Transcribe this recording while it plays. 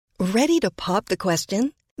Ready to pop the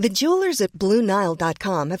question? The jewelers at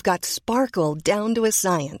BlueNile.com have got sparkle down to a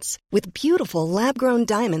science with beautiful lab-grown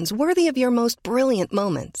diamonds worthy of your most brilliant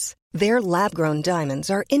moments. Their lab-grown diamonds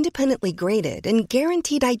are independently graded and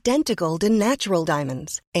guaranteed identical to natural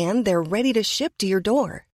diamonds, and they're ready to ship to your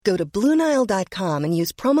door. Go to BlueNile.com and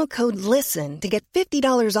use promo code LISTEN to get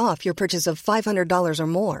 $50 off your purchase of $500 or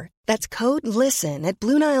more. That's code LISTEN at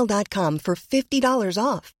BlueNile.com for $50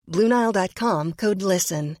 off. BlueNile.com, code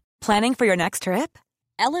LISTEN. Planning for your next trip?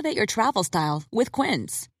 Elevate your travel style with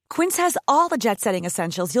Quince. Quince has all the jet-setting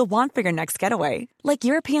essentials you'll want for your next getaway, like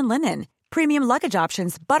European linen, premium luggage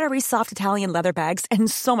options, buttery soft Italian leather bags,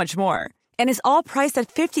 and so much more. And is all priced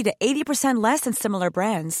at 50 to 80% less than similar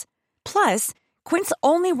brands. Plus, Quince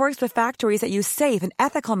only works with factories that use safe and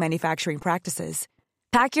ethical manufacturing practices.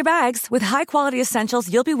 Pack your bags with high-quality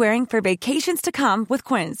essentials you'll be wearing for vacations to come with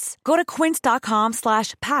Quince. Go to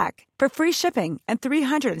quince.com/pack for free shipping and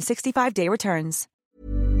 365-day returns.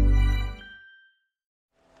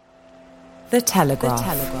 The Telegraph.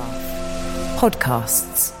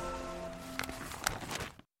 Podcasts.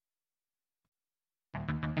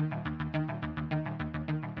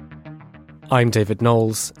 I'm David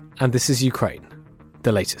Knowles, and this is Ukraine,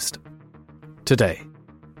 the latest. Today,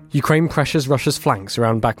 Ukraine pressures Russia's flanks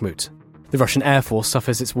around Bakhmut. The Russian Air Force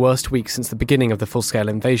suffers its worst week since the beginning of the full-scale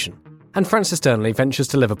invasion. And Francis Dearnley ventures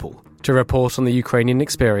to Liverpool to report on the Ukrainian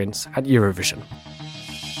experience at Eurovision.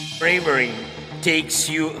 Bravery takes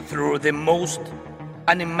you through the most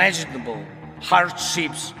unimaginable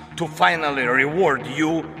hardships to finally reward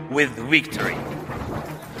you with victory.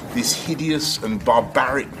 This hideous and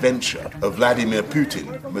barbaric venture of Vladimir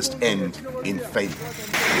Putin must end in failure.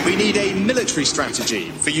 We need a military strategy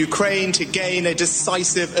for Ukraine to gain a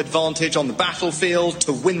decisive advantage on the battlefield,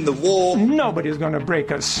 to win the war. Nobody's going to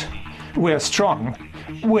break us. We're strong.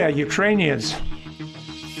 We're Ukrainians.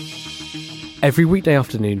 Every weekday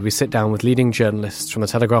afternoon, we sit down with leading journalists from the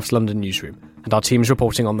Telegraph's London newsroom and our teams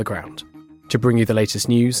reporting on the ground to bring you the latest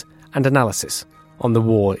news and analysis on the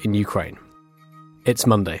war in Ukraine. It's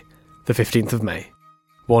Monday, the 15th of May,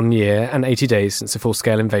 1 year and 80 days since the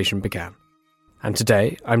full-scale invasion began. And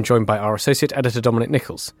today, I'm joined by our associate editor Dominic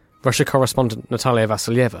Nichols, Russia correspondent Natalia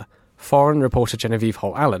Vasilyeva, foreign reporter Genevieve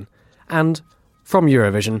Hall-Allen, and, from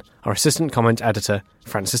Eurovision, our assistant comment editor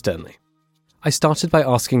Francis Dearnley. I started by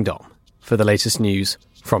asking Dom for the latest news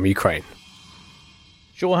from Ukraine.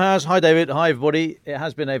 Sure has. Hi, David. Hi, everybody. It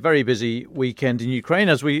has been a very busy weekend in Ukraine,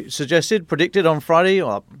 as we predicted on Friday.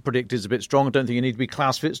 Well, predicted is a bit strong. I don't think you need to be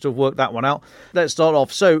Clausewitz to have worked that one out. Let's start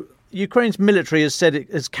off. So, Ukraine's military has said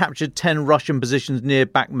it has captured 10 Russian positions near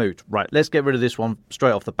Bakhmut. Right, let's get rid of this one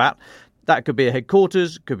straight off the bat. That could be a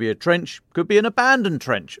headquarters, could be a trench, could be an abandoned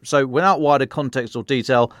trench. So without wider context or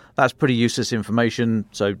detail, that's pretty useless information.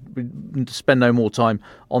 So we spend no more time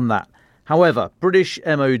on that. However, British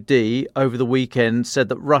MOD over the weekend said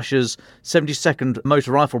that Russia's 72nd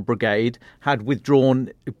Motor Rifle Brigade had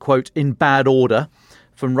withdrawn, quote, in bad order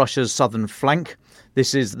from Russia's southern flank.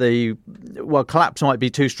 This is collapse might be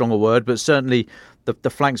too strong a word, but certainly the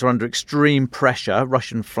flanks are under extreme pressure.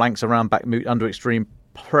 Russian flanks around Bakhmut under extreme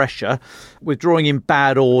pressure. Withdrawing in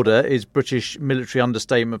bad order is British military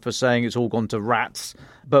understatement for saying it's all gone to rats.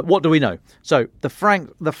 But what do we know? So the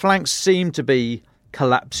flanks seem to be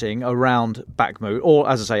collapsing around Bakhmut, or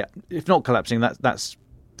as I say, if not collapsing, that's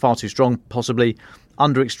far too strong, possibly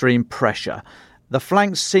under extreme pressure. The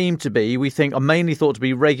flanks seem to be, we think, are mainly thought to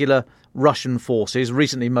be regular Russian forces,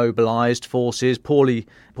 recently mobilised forces, poorly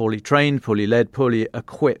trained, poorly led, poorly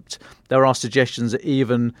equipped. There are suggestions that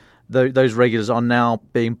even those regulars are now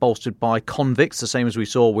being bolstered by convicts, the same as we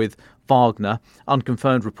saw with Wagner.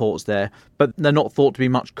 Unconfirmed reports there, but they're not thought to be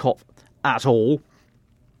much cop at all.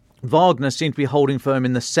 Wagner seemed to be holding firm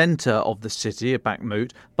in the centre of the city of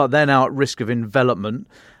Bakhmut, but they're now at risk of envelopment.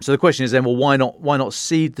 So the question is then, well, why not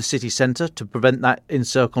cede the city centre to prevent that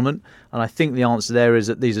encirclement? And I think the answer there is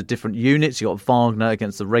that these are different units. You've got Wagner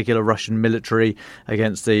against the regular Russian military,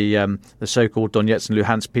 against the so-called Donetsk and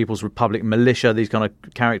Luhansk People's Republic militia, these kind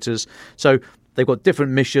of characters. So they've got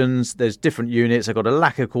different missions, there's different units, they've got a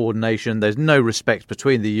lack of coordination, there's no respect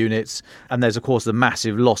between the units, and there's, of course, the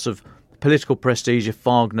massive loss of political prestige if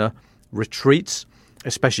Wagner retreats,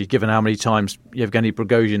 especially given how many times Yevgeny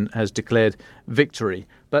Prigozhin has declared victory.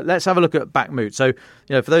 But let's have a look at Bakhmut. So,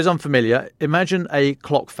 for those unfamiliar, imagine a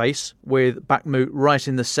clock face with Bakhmut right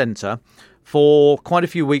in the centre. For quite a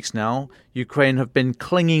few weeks now, Ukraine have been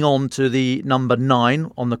clinging on to the number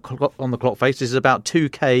 9 on the clock face. This is about 2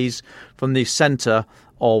 k's from the centre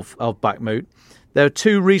of Bakhmut. There are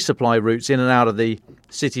 2 resupply routes in and out of the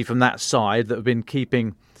city from that side that have been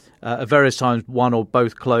keeping At various times, one or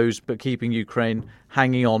both closed, but keeping Ukraine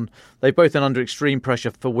hanging on. They've both been under extreme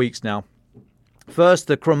pressure for weeks now. First,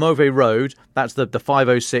 the Kromove Road, that's the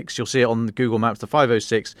 506. You'll see it on the Google Maps, the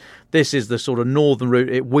 506. This is the sort of northern route.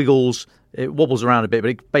 It wobbles around a bit,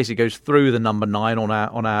 but it basically goes through the number 9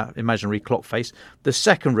 on our imaginary clock face. The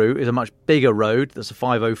second route is a much bigger road. That's a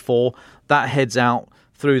 504. That heads out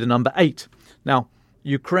through the number 8. Now,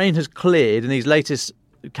 Ukraine has cleared in these latest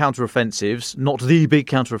counteroffensives, not the big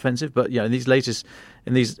counteroffensive, but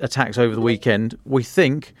in these attacks over the weekend, we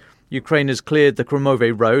think Ukraine has cleared the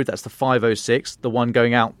Kromove Road, that's the 506, the one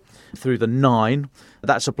going out through the 9.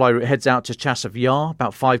 That supply route heads out to Chasiv Yar,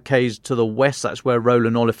 about 5 k's to the west. That's where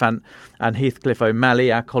Roland Oliphant and Heathcliff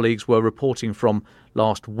O'Malley, our colleagues, were reporting from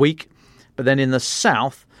last week. But then in the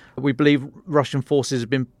south, we believe Russian forces have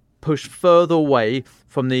been pushed further away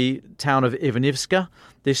from the town of Ivanivska.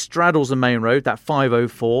 This straddles the main road, that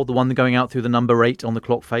 504, the one going out through the number 8 on the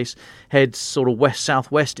clock face, heads sort of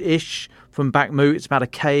west-southwest-ish from Bakhmut. It's about a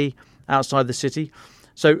k outside the city.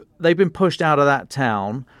 So they've been pushed out of that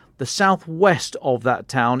town. The southwest of that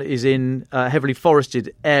town is in a heavily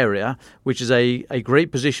forested area, which is a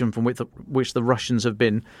great position from which the Russians have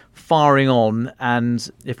been firing on and,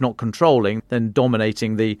 if not controlling, then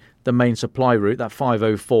dominating the main supply route, that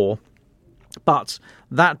 504. But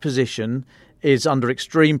that position is under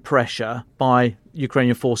extreme pressure by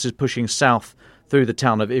Ukrainian forces pushing south through the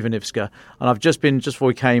town of Ivanivska. And just before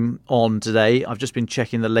we came on today, I've just been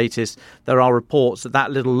checking the latest. There are reports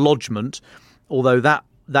that little lodgement, although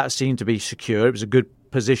that seemed to be secure, it was a good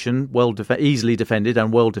position, easily defended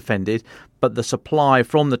and well defended, but the supply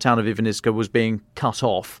from the town of Ivanivska was being cut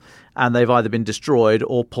off, and they've either been destroyed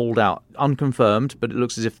or pulled out. Unconfirmed, but it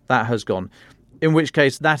looks as if that has gone. In which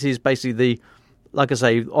case, that is basically like I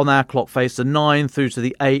say, on our clock face, the 9 through to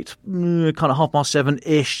the 8, kind of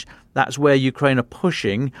 7:30-ish. That's where Ukraine are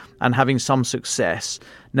pushing and having some success.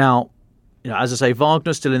 Now, as I say,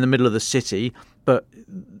 Wagner's still in the middle of the city, but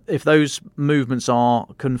if those movements are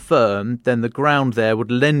confirmed, then the ground there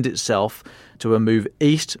would lend itself to a move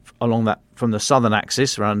east along that from the southern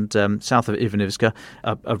axis around south of Ivanivska,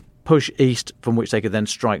 a push east from which they could then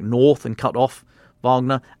strike north and cut off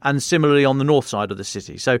Wagner, and similarly on the north side of the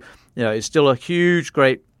city. So, it's still a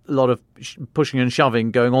great lot of pushing and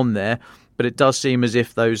shoving going on there, but it does seem as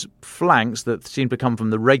if those flanks that seem to come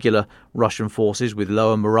from the regular Russian forces with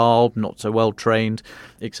lower morale, not so well trained,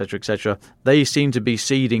 etc., they seem to be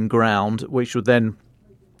ceding ground, which would then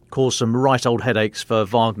cause some right old headaches for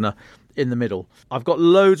Wagner in the middle. I've got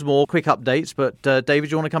loads more quick updates, but David,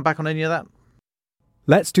 do you want to come back on any of that?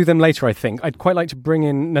 Let's do them later, I think. I'd quite like to bring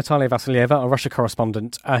in Natalia Vasilyeva, our Russia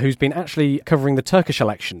correspondent, who's been actually covering the Turkish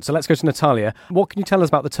election. So let's go to Natalia. What can you tell us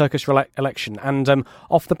about the Turkish election? And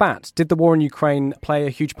off the bat, did the war in Ukraine play a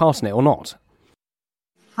huge part in it or not?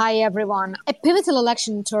 Hi, everyone. A pivotal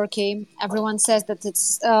election in Turkey. Everyone says that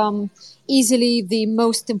it's easily the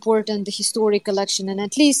most important historic election in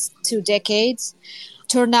at least 2 decades.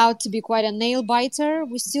 Turned out to be quite a nail-biter.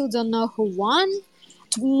 We still don't know who won.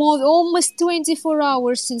 Almost 24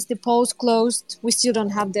 hours since the polls closed, we still don't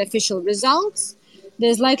have the official results.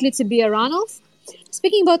 There's likely to be a runoff.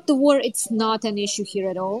 Speaking about the war, it's not an issue here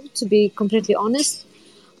at all, to be completely honest.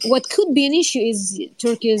 What could be an issue is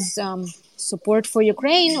Turkey's support for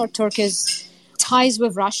Ukraine or Turkey's ties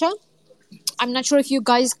with Russia. I'm not sure if you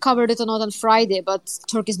guys covered it or not on Friday, but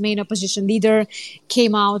Turkey's main opposition leader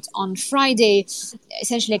came out on Friday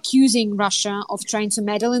essentially accusing Russia of trying to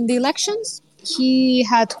meddle in the elections. He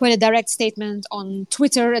had quite a direct statement on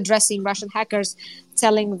Twitter addressing Russian hackers,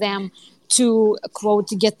 telling them to, quote,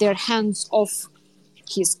 get their hands off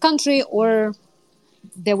his country, or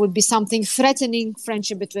there would be something threatening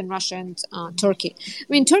friendship between Russia and Turkey. I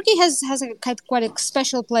mean, Turkey has had quite a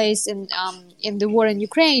special place in the war in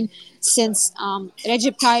Ukraine, since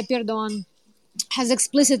Recep Tayyip Erdogan has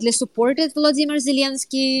explicitly supported Volodymyr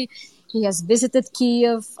Zelensky. He has visited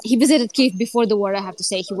Kyiv. He visited Kyiv before the war, I have to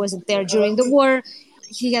say. He wasn't there during the war.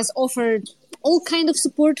 He has offered all kind of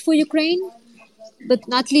support for Ukraine, but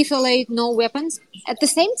not lethal aid, no weapons. At the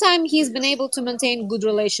same time, he's been able to maintain good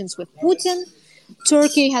relations with Putin.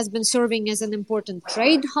 Turkey has been serving as an important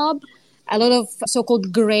trade hub. A lot of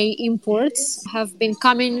so-called grey imports have been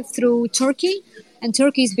coming through Turkey. And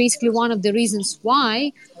Turkey is basically one of the reasons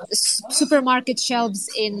why supermarket shelves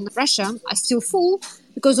in Russia are still full,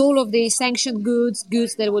 because all of the sanctioned goods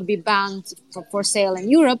that would be banned for sale in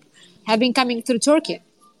Europe, have been coming through Turkey.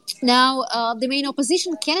 Now, the main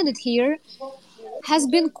opposition candidate here has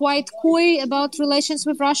been quite coy about relations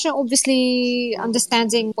with Russia, obviously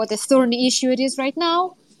understanding what a thorny issue it is right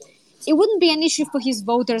now. It wouldn't be an issue for his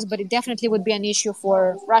voters, but it definitely would be an issue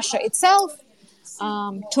for Russia itself.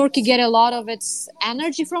 Turkey get a lot of its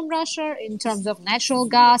energy from Russia in terms of natural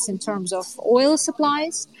gas, in terms of oil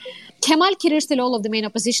supplies. Kemal Kılıçdaroğlu, the main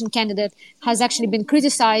opposition candidate, has actually been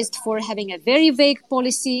criticized for having a very vague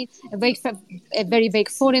policy, a very vague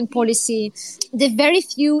foreign policy. The very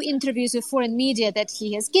few interviews with foreign media that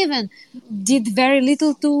he has given did very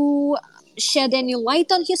little to shed any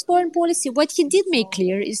light on his foreign policy. What he did make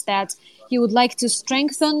clear is that he would like to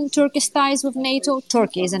strengthen Turkey's ties with NATO.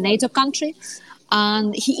 Turkey is a NATO country.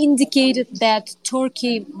 And he indicated that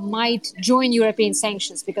Turkey might join European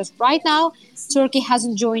sanctions because right now, Turkey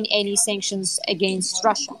hasn't joined any sanctions against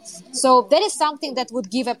Russia. So that is something that would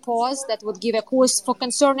give a pause, that would give a cause for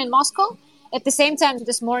concern in Moscow. At the same time,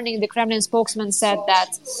 this morning, the Kremlin spokesman said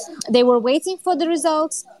that they were waiting for the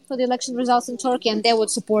results, for the election results in Turkey, and they would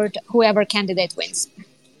support whoever candidate wins.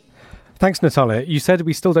 Thanks, Natalia. You said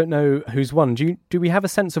we still don't know who's won. Do we have a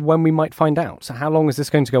sense of when we might find out? So how long is this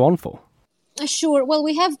going to go on for? Sure. Well,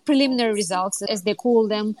 we have preliminary results, as they call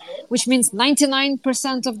them, which means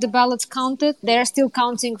 99% of the ballots counted. They're still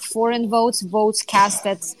counting foreign votes cast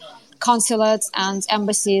at consulates and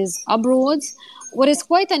embassies abroad. What is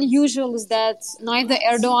quite unusual is that neither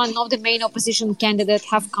Erdogan nor the main opposition candidate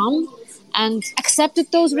have come and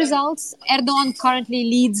accepted those results. Erdogan currently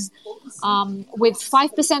leads with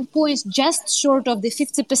 5% points, just short of the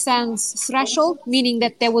 50% threshold, meaning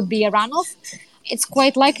that there would be a runoff. It's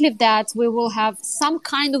quite likely that we will have some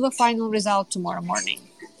kind of a final result tomorrow morning.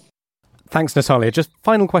 Thanks, Natalia. Just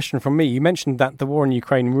final question from me. You mentioned that the war in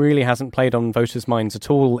Ukraine really hasn't played on voters' minds at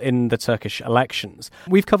all in the Turkish elections.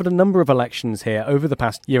 We've covered a number of elections here over the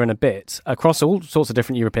past year and a bit across all sorts of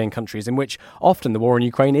different European countries in which often the war in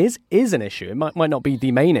Ukraine is an issue. It might not be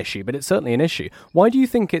the main issue, but it's certainly an issue. Why do you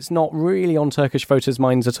think it's not really on Turkish voters'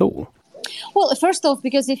 minds at all? Well, first off,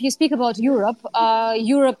 because if you speak about Europe,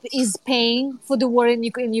 Europe is paying for the war in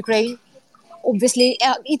Ukraine. Obviously,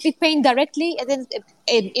 it's paying directly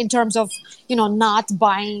in terms of, not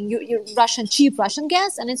buying cheap Russian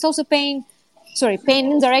gas. And it's also paying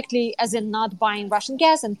indirectly as in not buying Russian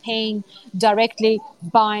gas and paying directly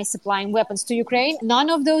by supplying weapons to Ukraine.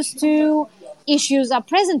 None of those two issues are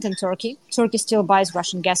present in Turkey. Turkey still buys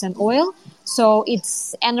Russian gas and oil. So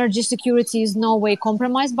its energy security is no way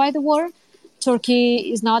compromised by the war.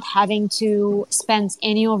 Turkey is not having to spend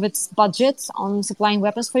any of its budget on supplying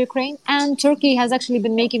weapons for Ukraine. And Turkey has actually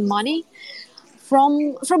been making money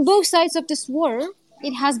from both sides of this war.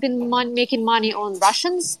 It has been making money on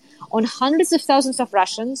Russians, on hundreds of thousands of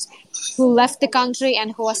Russians who left the country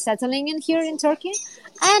and who are settling in here in Turkey.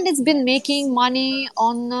 And it's been making money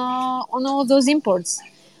on all those imports.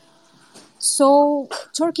 So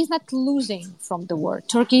Turkey is not losing from the war.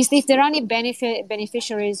 If there are any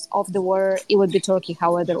beneficiaries of the war, it would be Turkey,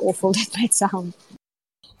 however awful that might sound.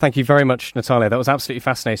 Thank you very much, Natalia. That was absolutely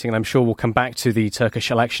fascinating, and I'm sure we'll come back to the Turkish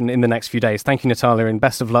election in the next few days. Thank you, Natalia, and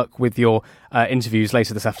best of luck with your interviews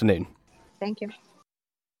later this afternoon. Thank you.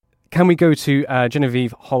 Can we go to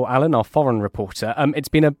Genevieve Hall-Allen, our foreign reporter? It's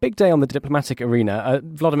been a big day on the diplomatic arena.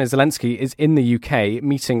 Volodymyr Zelensky is in the UK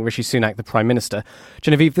meeting Rishi Sunak, the Prime Minister.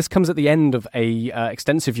 Genevieve, this comes at the end of a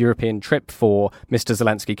extensive European trip for Mr.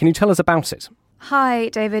 Zelensky. Can you tell us about it? Hi,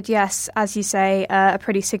 David. Yes, as you say, a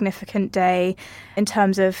pretty significant day in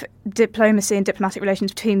terms of diplomacy and diplomatic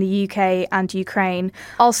relations between the UK and Ukraine.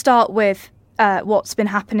 I'll start with what's been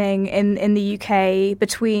happening in the UK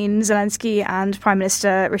between Zelensky and Prime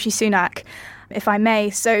Minister Rishi Sunak, if I may.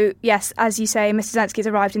 So, yes, as you say, Mr. Zelensky has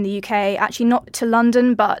arrived in the UK, actually not to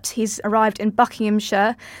London, but he's arrived in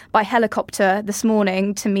Buckinghamshire by helicopter this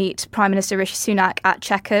morning to meet Prime Minister Rishi Sunak at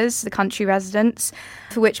Chequers, the country residence,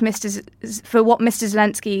 for what Mr.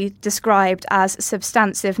 Zelensky described as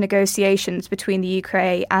substantive negotiations between the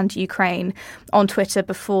UK and Ukraine on Twitter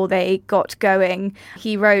before they got going.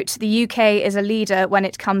 He wrote, "The UK is a leader when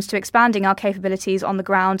it comes to expanding our capabilities on the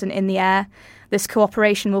ground and in the air. This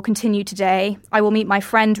cooperation will continue today. I will meet my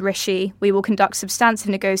friend Rishi. We will conduct substantive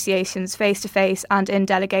negotiations face-to-face and in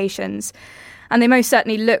delegations." And they most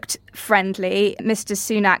certainly looked friendly. Mr.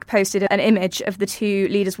 Sunak posted an image of the two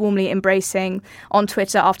leaders warmly embracing on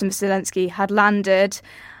Twitter after Mr. Zelensky had landed.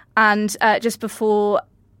 And just before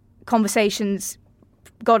conversations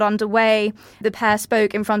got underway, the pair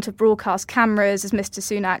spoke in front of broadcast cameras as Mr.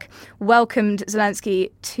 Sunak welcomed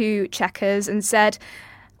Zelensky to Chequers and said,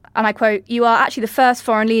 and I quote, "You are actually the first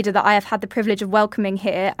foreign leader that I have had the privilege of welcoming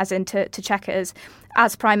here," as in to Chequers,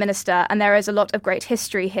 "as Prime Minister, and there is a lot of great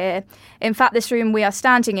history here. In fact, this room we are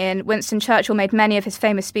standing in, Winston Churchill made many of his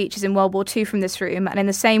famous speeches in World War II from this room, and in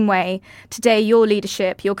the same way, today your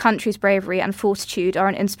leadership, your country's bravery and fortitude are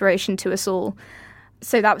an inspiration to us all."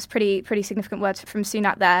 So that was pretty significant words from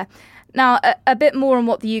Sunak there. Now, a bit more on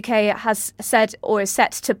what the UK has said or is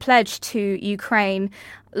set to pledge to Ukraine.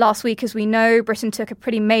 Last week, as we know, Britain took a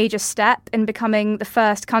pretty major step in becoming the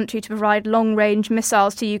first country to provide long-range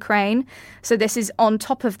missiles to Ukraine. So this is on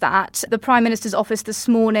top of that. The Prime Minister's office this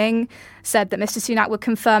morning said that Mr Sunak would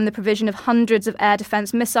confirm the provision of hundreds of air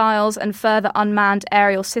defence missiles and further unmanned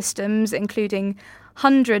aerial systems, including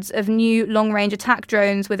hundreds of new long-range attack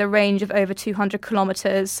drones with a range of over 200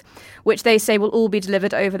 kilometres, which they say will all be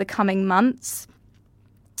delivered over the coming months.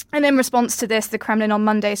 And in response to this, the Kremlin on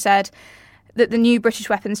Monday said that the new British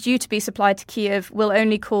weapons due to be supplied to Kyiv will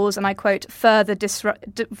only cause, and I quote, further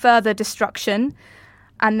destruction.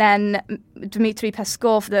 And then Dmitry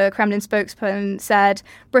Peskov, the Kremlin spokesman, said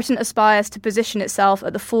Britain aspires to position itself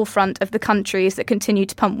at the forefront of the countries that continue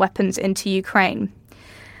to pump weapons into Ukraine.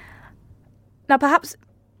 Now, perhaps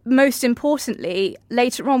most importantly,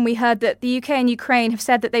 later on we heard that the UK and Ukraine have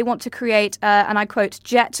said that they want to create, and I quote,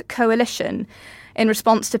 jet coalition in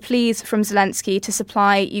response to pleas from Zelensky to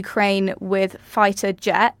supply Ukraine with fighter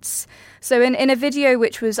jets. So in a video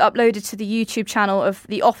which was uploaded to the YouTube channel of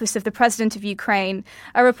the Office of the President of Ukraine,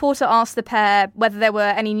 a reporter asked the pair whether there were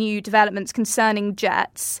any new developments concerning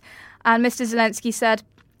jets. And Mr. Zelensky said,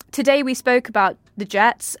 "Today we spoke about the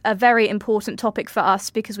jets, a very important topic for us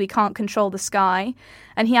because we can't control the sky."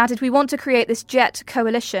 And he added, "We want to create this jet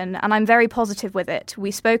coalition and I'm very positive with it.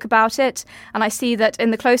 We spoke about it and I see that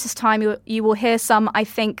in the closest time you will hear some, I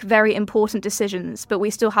think, very important decisions, but we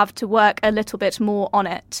still have to work a little bit more on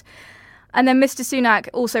it." And then Mr. Sunak,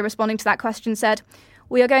 also responding to that question, said,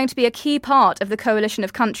 "We are going to be a key part of the coalition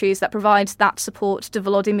of countries that provides that support to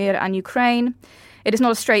Volodymyr and Ukraine. It is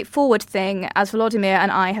not a straightforward thing, as Volodymyr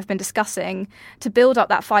and I have been discussing, to build up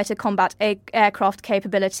that fighter combat aircraft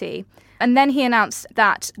capability." And then he announced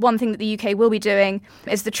that one thing that the UK will be doing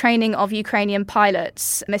is the training of Ukrainian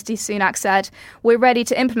pilots. Mr. Sunak said, "We're ready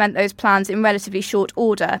to implement those plans in relatively short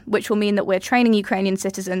order, which will mean that we're training Ukrainian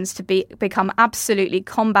citizens to become absolutely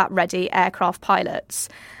combat-ready aircraft pilots."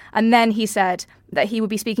 And then he said that he would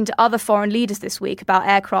be speaking to other foreign leaders this week about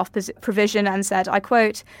aircraft provision and said, I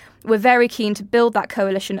quote, "We're very keen to build that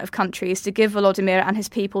coalition of countries to give Volodymyr and his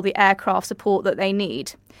people the aircraft support that they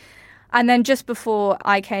need." And then just before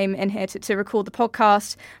I came in here to record the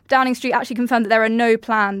podcast, Downing Street actually confirmed that there are no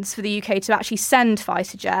plans for the UK to actually send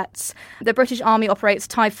fighter jets. The British Army operates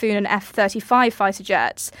Typhoon and F-35 fighter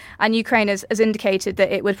jets, and Ukraine has indicated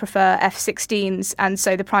that it would prefer F-16s. And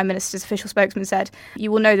so the Prime Minister's official spokesman said,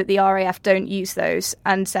 "You will know that the RAF don't use those,"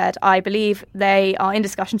 and said, "I believe they are in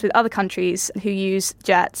discussions with other countries who use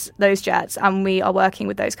those jets, and we are working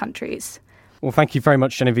with those countries." Well, thank you very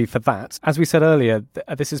much, Genevieve, for that. As we said earlier,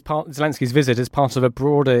 this is Zelensky's visit is part of a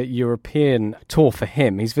broader European tour for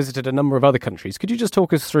him. He's visited a number of other countries. Could you just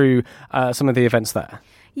talk us through some of the events there?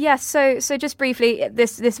 Yes, so just briefly,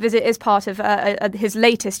 this visit is part of his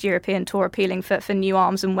latest European tour appealing for new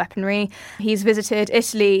arms and weaponry. He's visited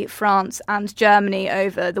Italy, France and Germany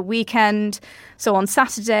over the weekend. So on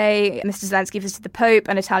Saturday, Mr. Zelensky visited the Pope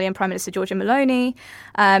and Italian Prime Minister Giorgia Meloni.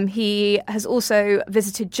 He has also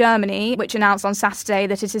visited Germany, which announced on Saturday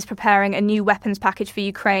that it is preparing a new weapons package for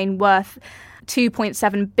Ukraine worth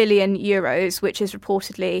 2.7 billion euros, which is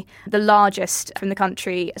reportedly the largest from the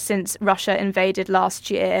country since Russia invaded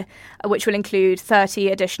last year, which will include 30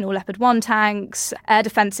 additional Leopard 1 tanks, air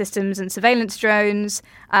defence systems and surveillance drones.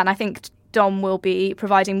 And I think Dom will be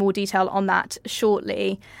providing more detail on that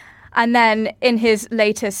shortly. And then in his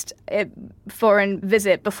latest foreign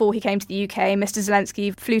visit before he came to the UK, Mr.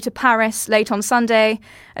 Zelensky flew to Paris late on Sunday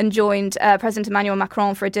and joined President Emmanuel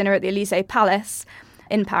Macron for a dinner at the Élysée Palace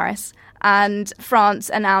in Paris. And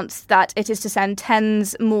France announced that it is to send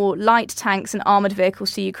tens more light tanks and armoured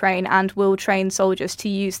vehicles to Ukraine and will train soldiers to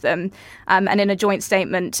use them. And in a joint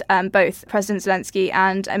statement, both President Zelensky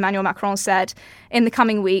and Emmanuel Macron said, in the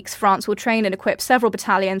coming weeks, France will train and equip several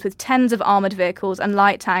battalions with tens of armoured vehicles and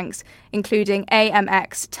light tanks, including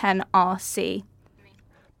AMX-10RC.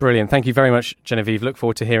 Brilliant. Thank you very much, Genevieve. Look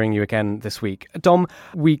forward to hearing you again this week. Dom,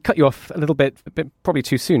 we cut you off a bit probably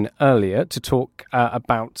too soon earlier to talk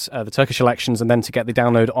about the Turkish elections and then to get the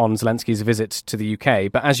download on Zelensky's visit to the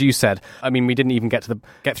UK. But as you said, I mean, we didn't even get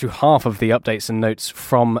through half of the updates and notes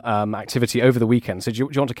from activity over the weekend. So do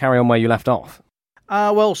you want to carry on where you left off?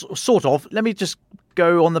 Well, sort of. Let me just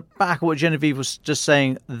go on the back of what Genevieve was just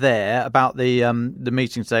saying there about the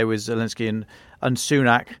meeting today with Zelensky and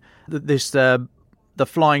Sunak. The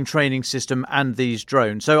flying training system and these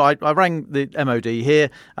drones. So I rang the MOD here,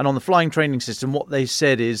 and on the flying training system, what they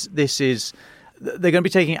said is this is they're going to be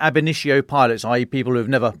taking ab initio pilots, i.e. people who've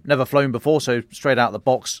never flown before, so straight out of the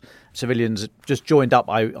box, civilians just joined up,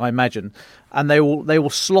 I imagine. And they will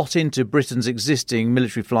slot into Britain's existing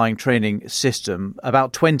military flying training system,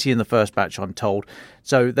 about 20 in the first batch, I'm told.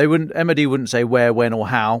 So MOD wouldn't say where, when or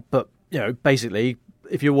how, but basically,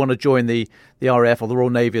 if you want to join the RAF or the Royal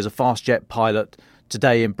Navy as a fast jet pilot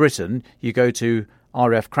today in Britain, you go to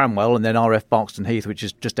RAF Cranwell and then RAF Barkston Heath, which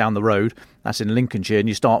is just down the road. That's in Lincolnshire, and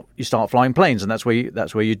you start flying planes, and that's where you do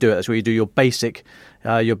it. That's where you do your basic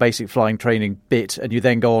flying training bit, and you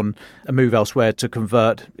then go on and move elsewhere to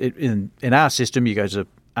convert. In our system, you go to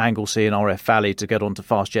Anglesey and RAF Valley to get onto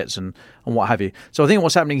fast jets and what have you. So I think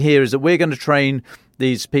what's happening here is that we're going to train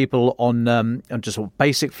these people on just sort of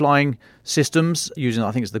basic flying systems using,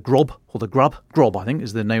 I think it's the GROB or the GRUB. GROB, I think,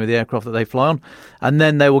 is the name of the aircraft that they fly on. And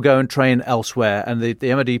then they will go and train elsewhere. And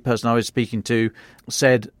the MOD person I was speaking to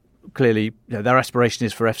said clearly their aspiration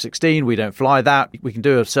is for F-16. We don't fly that. We can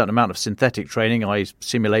do a certain amount of synthetic training, i.e.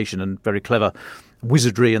 simulation and very clever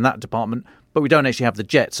wizardry in that department. But we don't actually have the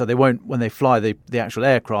jet, so they won't, when they fly the actual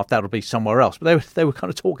aircraft, that'll be somewhere else. But they were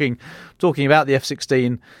kind of talking about the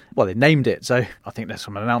F-16. Well, they named it, so I think there's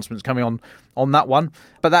some announcements coming on that one.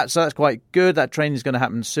 But that's quite good. That training is going to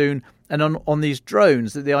happen soon. And on these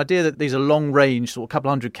drones, the idea that these are long-range, sort of a couple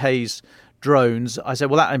hundred Ks drones, I said,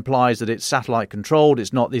 well, that implies that it's satellite controlled.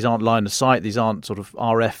 It's not. These aren't line of sight. These aren't sort of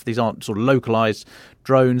RF. These aren't sort of localized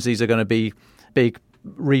drones. These are going to be big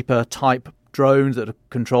Reaper type drones that are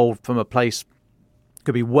controlled from a place,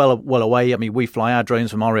 could be well away. I mean, we fly our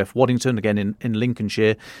drones from RAF Waddington, again in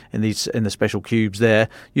Lincolnshire, in the special cubes there.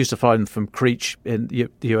 Used to fly them from Creech in the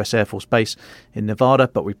US Air Force Base in Nevada,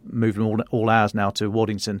 but we moved them all ours now to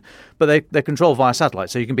Waddington. But they're controlled via satellite,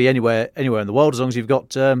 so you can be anywhere in the world as long as you've got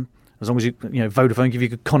Vodafone give you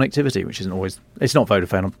good connectivity, which isn't always. It's not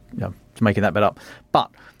Vodafone. I'm making that bit up,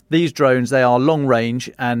 but. These drones, they are long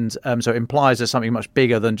range, and so it implies there's something much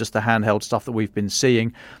bigger than just the handheld stuff that we've been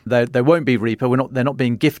seeing. They won't be Reaper. They're not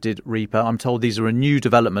being gifted Reaper. I'm told these are a new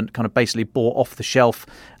development, kind of basically bought off the shelf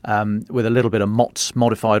with a little bit of MOTS,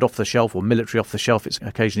 modified off the shelf, or military off the shelf. It's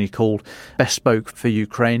occasionally called bespoke for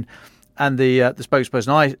Ukraine. And the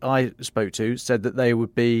spokesperson I spoke to said that they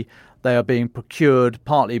are being procured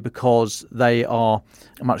partly because they are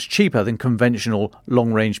much cheaper than conventional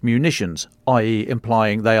long-range munitions, i.e.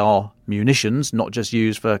 implying they are munitions, not just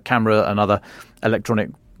used for camera and other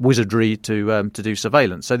electronic wizardry to do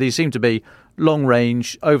surveillance. So these seem to be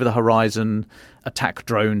long-range, over-the-horizon attack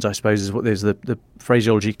drones, I suppose is what is the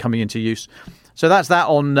phraseology coming into use. So that's that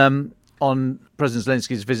on President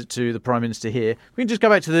Zelensky's visit to the Prime Minister here. We can just go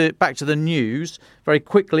back to the news very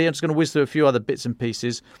quickly. I'm just going to whiz through a few other bits and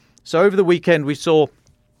pieces. So over the weekend, we saw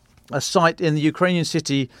a site in the Ukrainian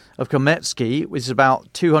city of Kometsky, which is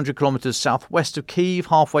about 200 kilometres southwest of Kyiv,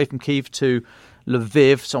 halfway from Kyiv to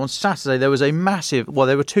Lviv. So on Saturday, there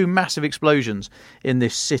were two massive explosions in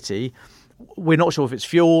this city. We're not sure if it's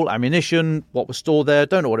fuel, ammunition, what was stored there.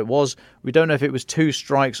 Don't know what it was. We don't know if it was two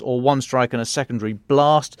strikes or one strike and a secondary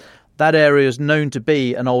blast. That area is known to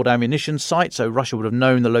be an old ammunition site, so Russia would have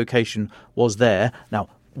known the location was there. Now,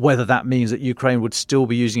 whether that means that Ukraine would still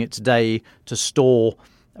be using it today to store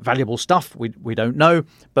valuable stuff, we don't know.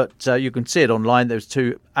 But you can see it online. There's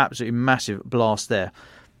two absolutely massive blasts there.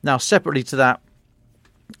 Now, separately to that,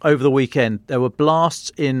 over the weekend, there were blasts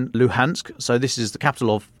in Luhansk. So this is the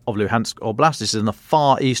capital of Luhansk Oblast. This is in the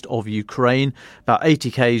far east of Ukraine, about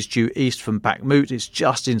 80 k's due east from Bakhmut. It's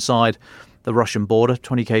just inside the Russian border,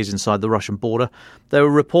 20 k's inside the Russian border. There were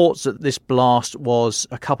reports that this blast was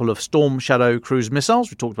a couple of Storm Shadow cruise missiles.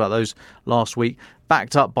 We talked about those last week,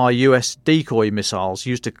 backed up by US decoy missiles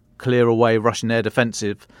used to clear away Russian air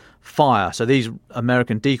defensive fire. So these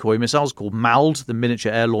American decoy missiles called MALD, the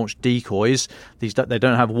miniature air-launched decoys, they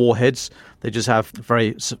don't have warheads. They just have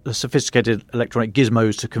very sophisticated electronic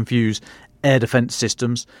gizmos to confuse air defense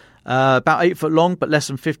systems. About 8 foot long, but less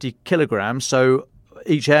than 50 kilograms. So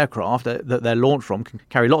each aircraft that they're launched from can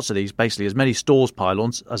carry lots of these, basically as many stores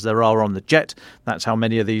pylons as there are on the jet. That's how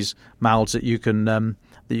many of these MALDs that you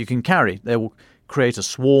can carry. They will create a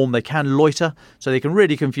swarm. They can loiter, so they can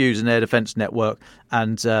really confuse an air defence network.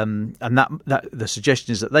 And that the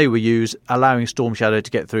suggestion is that they were used, allowing Storm Shadow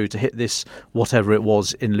to get through to hit this whatever it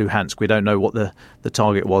was in Luhansk. We don't know what the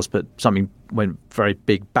target was, but something went very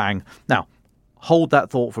big bang. Now, hold that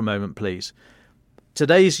thought for a moment, please.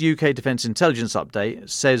 Today's UK Defence Intelligence update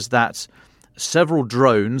says that several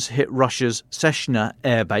drones hit Russia's Seshna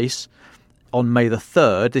airbase on May the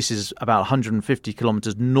 3rd. This is about 150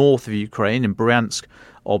 kilometres north of Ukraine in Bryansk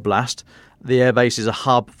Oblast. The airbase is a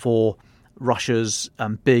hub for Russia's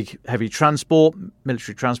big heavy transport,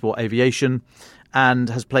 military transport, aviation, and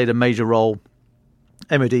has played a major role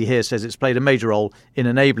MOD here says it's played a major role in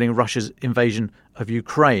enabling Russia's invasion of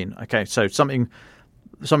Ukraine. Okay, so something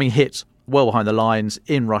hit well behind the lines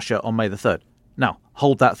in Russia on May the 3rd. Now,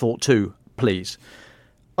 hold that thought too, please.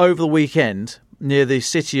 Over the weekend, near the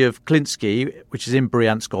city of Klinsky, which is in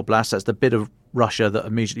Bryansk Oblast, that's the bit of Russia that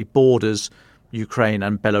immediately borders Ukraine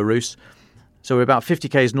and Belarus. So we're about 50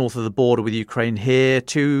 k's north of the border with Ukraine here,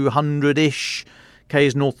 200-ish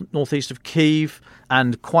k's northeast of Kyiv,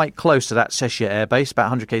 and quite close to that Sestia Air Base, about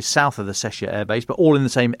 100 k's south of the Sestia Air Base, but all in the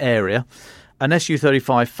same area. An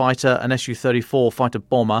Su-35 fighter, an Su-34 fighter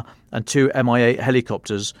bomber, and 2 Mi-8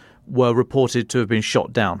 helicopters were reported to have been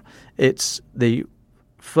shot down. It's the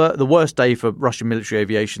worst day for Russian military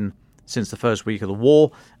aviation since the first week of the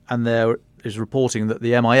war, and there is reporting that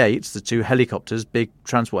the Mi-8s, the 2 helicopters, big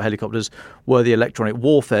transport helicopters, were the electronic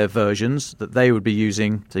warfare versions that they would be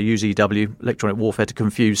using to use EW, electronic warfare, to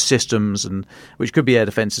confuse systems, and which could be air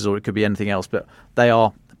defences or it could be anything else, but they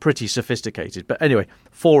are pretty sophisticated. But anyway,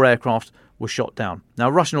 4 aircraft were shot down. Now,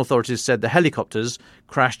 Russian authorities said the helicopters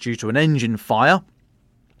crashed due to an engine fire.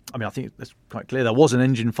 I mean, I think it's quite clear there was an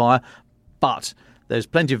engine fire, but there's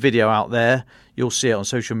plenty of video out there. You'll see it on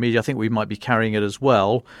social media. I think we might be carrying it as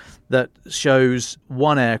well, that shows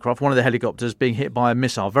one aircraft, one of the helicopters, being hit by a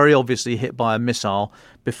missile, very obviously hit by a missile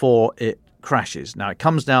before it crashes. Now, it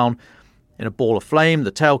comes down in a ball of flame,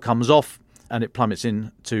 the tail comes off, and it plummets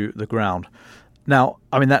into the ground. Now,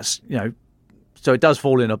 I mean, that's, so it does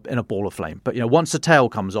fall in a ball of flame. But, once the tail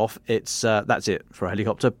comes off, it's that's it for a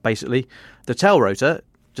helicopter, basically. The tail rotor,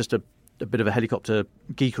 just a bit of a helicopter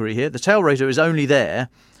geekery here, the tail rotor is only there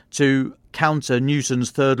to counter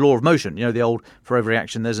Newton's third law of motion. The old, for every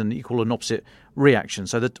action there's an equal and opposite reaction.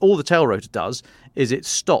 So that all the tail rotor does is it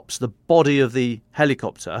stops the body of the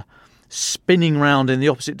helicopter spinning round in the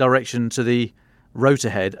opposite direction to the rotor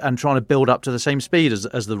head and trying to build up to the same speed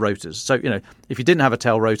as the rotors. So, if you didn't have a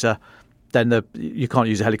tail rotor, then you can't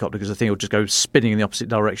use a helicopter because the thing will just go spinning in the opposite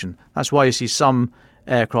direction. That's why you see some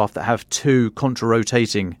aircraft that have 2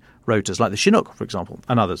 contra-rotating rotors, like the Chinook, for example,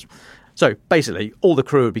 and others. So basically, all the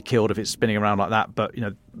crew would be killed if it's spinning around like that, but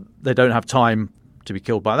they don't have time to be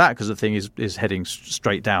killed by that because the thing is heading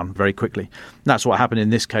straight down very quickly. And that's what happened in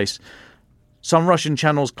this case. Some Russian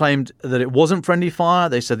channels claimed that it wasn't friendly fire.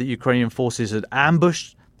 They said that Ukrainian forces had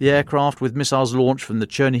ambushed the aircraft with missiles launched from the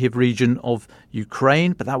Chernihiv region of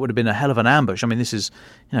Ukraine, but that would have been a hell of an ambush. I mean, this is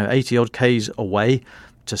 80-odd k's away.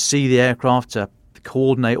 To see the aircraft, to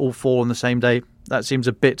coordinate all 4 on the same day, that seems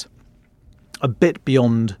a bit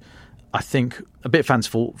beyond, I think, a bit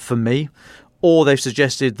fanciful for me. Or they've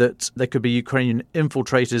suggested that there could be Ukrainian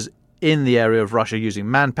infiltrators in the area of Russia using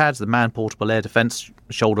MANPADS, the man-portable air defence,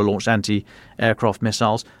 shoulder-launched anti-aircraft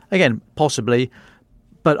missiles. Again, possibly.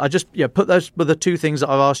 But I just put those were the 2 things that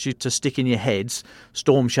I've asked you to stick in your heads: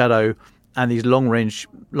 Storm Shadow and these long-range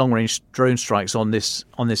drone strikes on this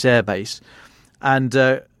airbase.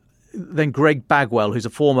 And then Greg Bagwell, who's a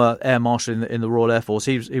former air marshal in the Royal Air Force,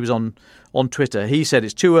 he was on Twitter. He said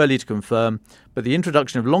it's too early to confirm, but the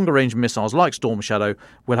introduction of longer range missiles like Storm Shadow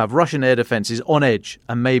will have Russian air defences on edge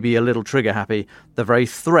and maybe a little trigger happy. The very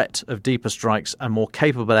threat of deeper strikes and more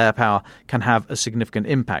capable air power can have a significant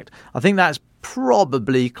impact. I think that's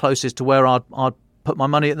probably closest to where I'd put my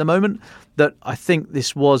money at the moment, that I think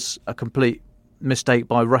this was a complete mistake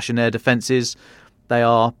by Russian air defences. They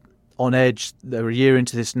are on edge. They're a year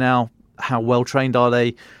into this now. How well trained are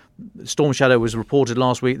they? Storm Shadow was reported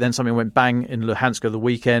last week, then something went bang in Luhansk over the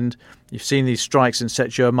weekend. You've seen these strikes in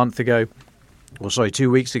Sechia a month ago,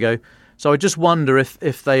 2 weeks ago. So I just wonder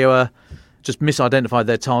if they were just misidentified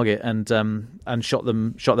their target and shot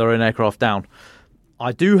their own aircraft down.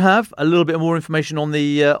 I do have a little bit more information on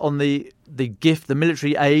the gift, the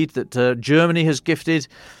military aid that Germany has gifted,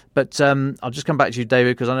 but I'll just come back to you,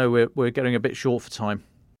 David, because I know we're getting a bit short for time.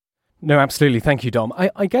 No, absolutely. Thank you, Dom.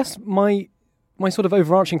 I guess my sort of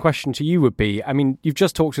overarching question to you would be, I mean, you've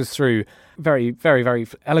just talked us through very, very, very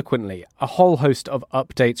eloquently a whole host of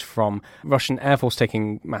updates from Russian Air Force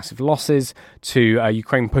taking massive losses to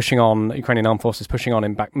Ukrainian armed forces pushing on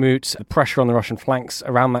in Bakhmut, the pressure on the Russian flanks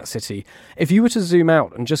around that city. If you were to zoom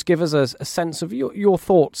out and just give us a sense of your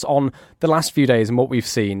thoughts on the last few days and what we've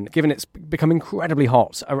seen, given it's become incredibly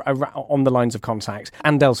hot on the lines of contact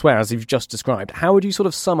and elsewhere, as you've just described, how would you sort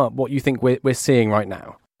of sum up what you think we're seeing right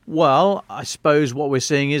now? Well, I suppose what we're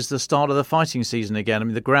seeing is the start of the fighting season again. I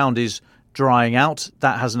mean, the ground is drying out.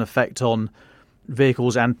 That has an effect on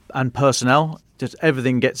vehicles and personnel. Just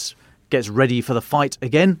everything gets ready for the fight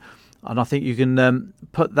again. And I think you can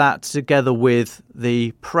put that together with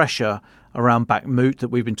the pressure around Bakhmut that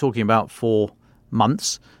we've been talking about for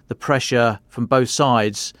months. The pressure from both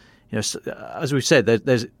sides, as we've said,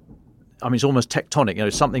 there's it's almost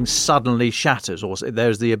tectonic. Something suddenly shatters, or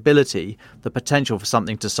there's the potential for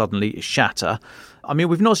something to suddenly shatter.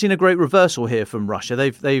 We've not seen a great reversal here from Russia.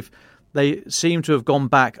 They seem to have gone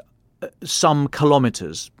back some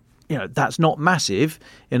kilometres. That's not massive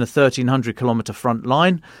in a 1,300 kilometre front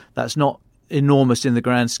line. That's not enormous in the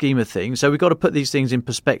grand scheme of things. So we've got to put these things in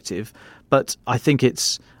perspective. But I think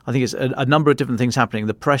it's a number of different things happening.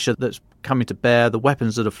 The pressure that's coming to bear, the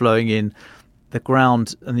weapons that are flowing in, the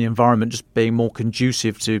ground and the environment just being more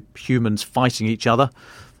conducive to humans fighting each other.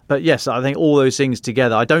 But yes, I think all those things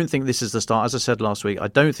together, I don't think this is the start. As I said last week, I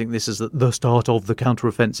don't think this is the start of the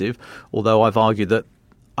counteroffensive, although I've argued that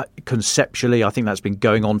conceptually, I think that's been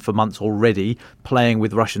going on for months already, playing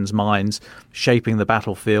with Russians' minds, shaping the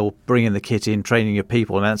battlefield, bringing the kit in, training your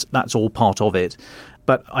people. That's all part of it.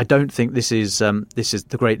 But I don't think this is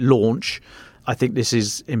the great launch. I think this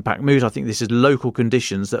is in Bakhmut. I think this is local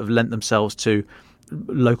conditions that have lent themselves to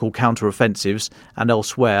local counteroffensives, and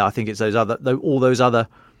elsewhere, I think it's all those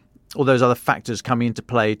other factors coming into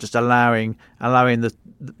play, just allowing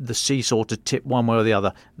the seesaw to tip one way or the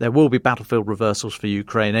other. There will be battlefield reversals for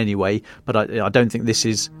Ukraine anyway, but I don't think this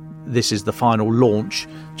is the final launch,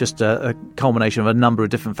 just a culmination of a number of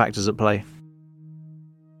different factors at play.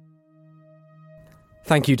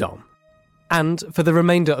 Thank you, Dom. And for the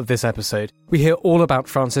remainder of this episode, we hear all about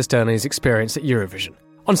Francis Durnay's experience at Eurovision.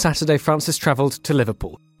 On Saturday, Francis travelled to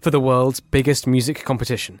Liverpool for the world's biggest music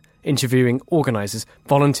competition, interviewing organisers,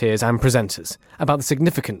 volunteers and presenters about the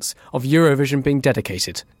significance of Eurovision being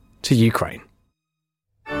dedicated to Ukraine.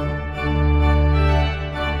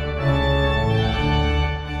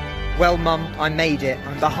 Well, Mum, I made it.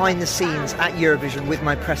 I'm behind the scenes at Eurovision with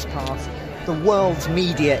my press pass. The world's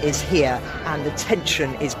media is here and the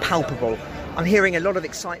tension is palpable. I'm hearing a lot of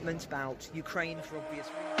excitement about Ukraine for obvious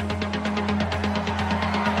reasons.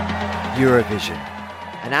 Eurovision,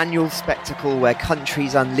 an annual spectacle where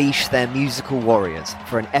countries unleash their musical warriors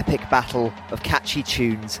for an epic battle of catchy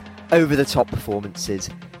tunes, over-the-top performances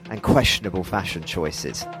and questionable fashion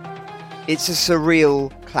choices. It's a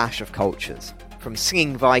surreal clash of cultures. From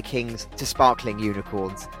singing Vikings to sparkling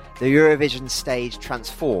unicorns, the Eurovision stage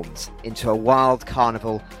transforms into a wild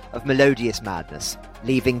carnival of melodious madness,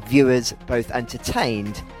 leaving viewers both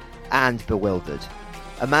entertained and bewildered.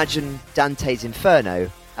 Imagine Dante's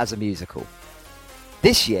Inferno as a musical.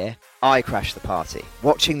 This year, I crashed the party,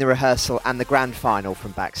 watching the rehearsal and the grand final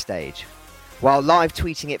from backstage. While live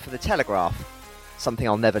tweeting it for The Telegraph, something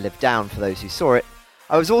I'll never live down for those who saw it,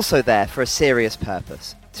 I was also there for a serious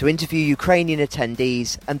purpose, to interview Ukrainian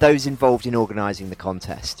attendees and those involved in organising the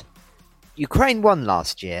contest. Ukraine won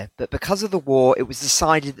last year, but because of the war, it was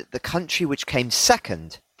decided that the country which came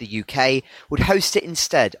second, the UK, would host it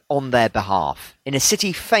instead on their behalf, in a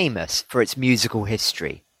city famous for its musical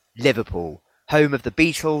history, Liverpool, home of the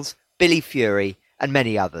Beatles, Billy Fury, and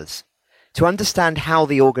many others. To understand how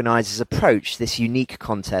the organisers approached this unique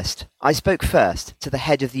contest, I spoke first to the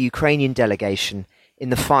head of the Ukrainian delegation in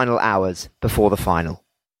the final hours before the final.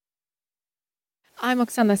 I'm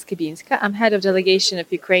Oksana Skibinska. I'm head of delegation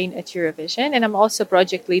of Ukraine at Eurovision, and I'm also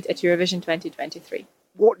project lead at Eurovision 2023.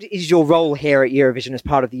 What is your role here at Eurovision as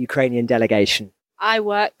part of the Ukrainian delegation? I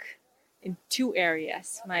work in two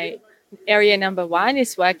areas. My area number one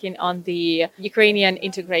is working on the Ukrainian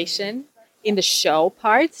integration in the show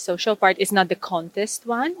part. So show part is not the contest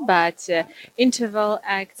one, but interval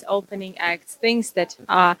acts, opening acts, things that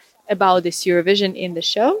are about this Eurovision in the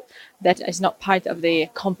show that is not part of the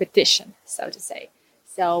competition, so to say.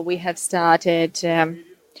 So we have started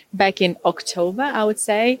back in October, I would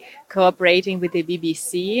say, cooperating with the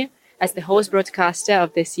BBC as the host broadcaster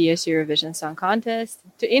of this year's Eurovision Song Contest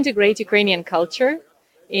to integrate Ukrainian culture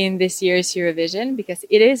in this year's Eurovision, because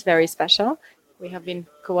it is very special. We have been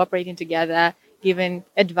cooperating together, giving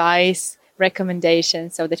advice,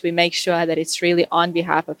 recommendations, so that we make sure that it's really on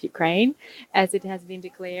behalf of Ukraine, as it has been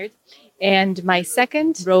declared. And my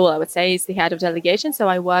second role, I would say, is the head of delegation. So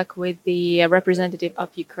I work with the representative of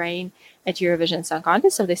Ukraine at Eurovision Song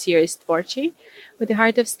Contest. So this year is Tvorchi with the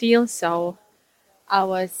Heart of Steel. So I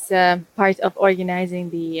was part of organizing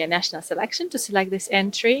the national selection to select this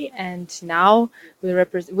entry. And now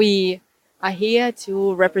we are here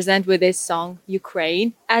to represent with this song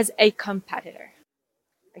Ukraine as a competitor.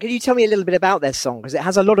 Can you tell me a little bit about their song? Because it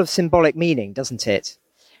has a lot of symbolic meaning, doesn't it?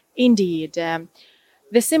 Indeed.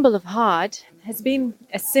 The symbol of heart has been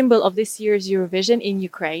a symbol of this year's Eurovision in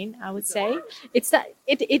Ukraine, I would say.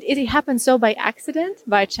 It happened so by accident,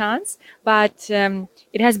 by chance, but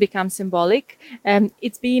it has become symbolic.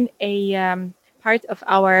 It's been a part of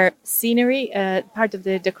our scenery, part of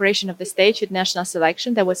the decoration of the stage with national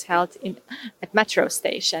selection that was held at metro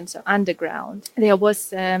station, so underground. There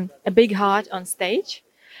was a big heart on stage,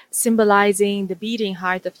 symbolizing the beating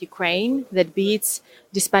heart of Ukraine that beats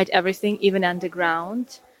despite everything, even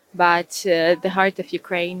underground. But the heart of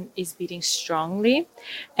Ukraine is beating strongly.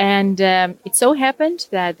 And it so happened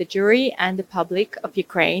that the jury and the public of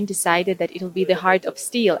Ukraine decided that it will be the heart of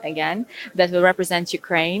steel again that will represent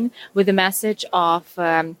Ukraine, with a message of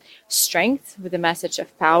strength, with a message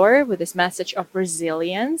of power, with this message of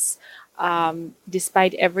resilience.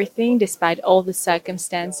 Despite everything, despite all the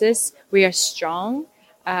circumstances, we are strong,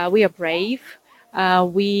 we are brave,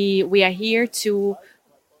 we are here to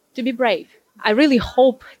be brave. I really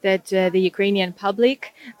hope that the Ukrainian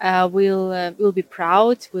public will be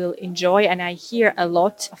proud, will enjoy, and I hear a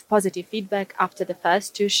lot of positive feedback after the first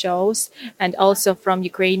two shows, and also from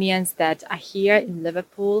Ukrainians that are here in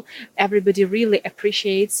Liverpool. Everybody really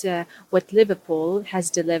appreciates what Liverpool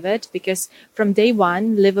has delivered, because from day one,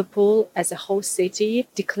 Liverpool as a host city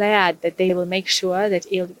declared that they will make sure that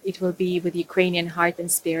it will be with Ukrainian heart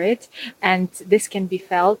and spirit, and this can be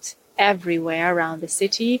felt everywhere around the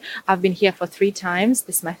city. I've been here for 3 times.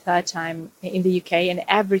 This is my 3rd time in the UK, and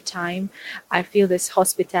every time I feel this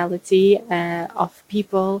hospitality of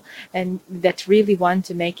people and that really want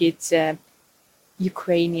to make it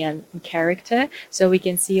Ukrainian in character. So we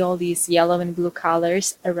can see all these yellow and blue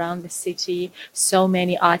colors around the city. So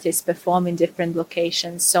many artists perform in different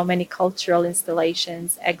locations. So many cultural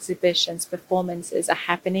installations, exhibitions, performances are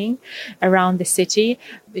happening around the city,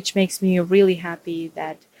 which makes me really happy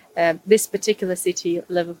that this particular city,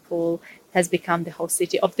 Liverpool, has become the host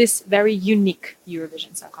city of this very unique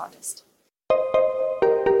Eurovision Song Contest.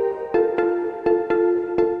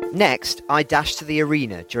 Next, I dashed to the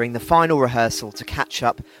arena during the final rehearsal to catch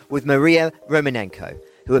up with Maria Romanenko,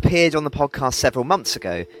 who appeared on the podcast several months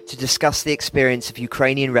ago to discuss the experience of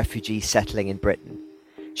Ukrainian refugees settling in Britain.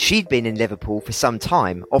 She'd been in Liverpool for some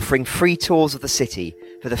time, offering free tours of the city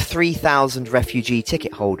for the 3,000 refugee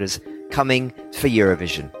ticket holders coming for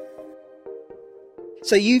Eurovision.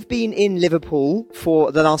 So you've been in Liverpool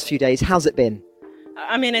for the last few days. How's it been?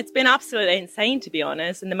 I mean, it's been absolutely insane, to be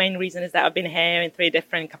honest. And the main reason is that I've been here in 3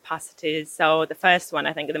 different capacities. So the first one,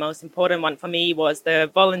 I think the most important one for me, was the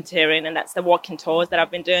volunteering, and that's the walking tours that I've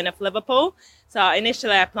been doing of Liverpool. So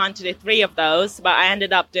initially I planned to do 3 of those, but I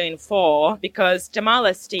ended up doing 4 because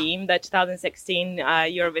Jamala's team, the 2016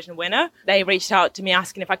 Eurovision winner, they reached out to me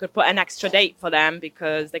asking if I could put an extra date for them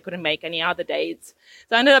because they couldn't make any other dates.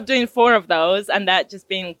 So I ended up doing 4 of those, and that just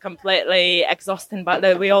been completely exhausting.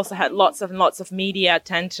 But we also had lots of media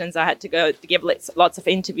attentions. I had to go to give lots of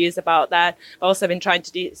interviews about that. I've also been trying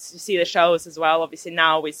to see the shows as well. Obviously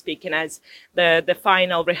now we're speaking as the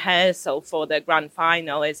final rehearsal for the grand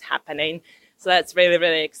final is happening. So that's really,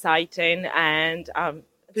 really exciting. And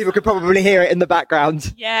people could probably hear it in the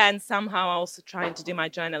background. Yeah, and somehow also trying to do my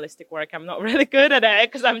journalistic work. I'm not really good at it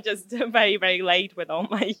because I'm just very, very late with all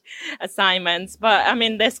my assignments. But I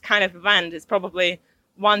mean, this kind of event is probably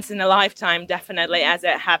once in a lifetime, definitely, as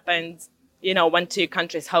it happens, you know, when 2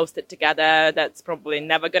 countries host it together. That's probably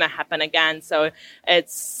never going to happen again. So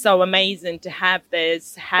it's so amazing to have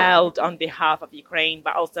this held on behalf of Ukraine,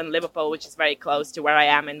 but also in Liverpool, which is very close to where I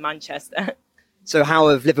am in Manchester. So how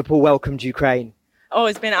have Liverpool welcomed Ukraine? Oh,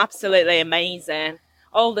 it's been absolutely amazing.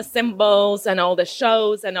 All the symbols and all the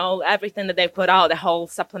shows and everything that they put out, the whole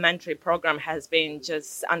supplementary program has been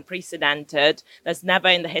just unprecedented. There's never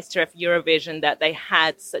in the history of Eurovision that they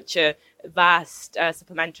had such a vast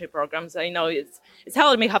supplementary program. So, you know, it's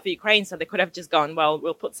held on behalf of Ukraine, so they could have just gone, well,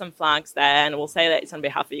 we'll put some flags there and we'll say that it's on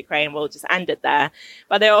behalf of Ukraine, we'll just end it there.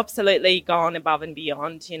 But they're absolutely gone above and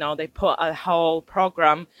beyond. You know, they put a whole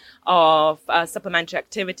program of supplementary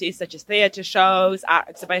activities such as theatre shows, art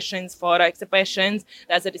exhibitions, photo exhibitions.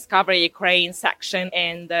 There's a Discover Ukraine section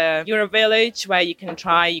in the Eurovillage where you can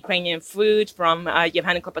try Ukrainian food from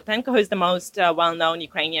Yevgeny Klopotenko, who's the most well-known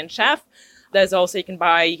Ukrainian chef. There's also, you can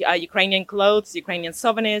buy Ukrainian clothes, Ukrainian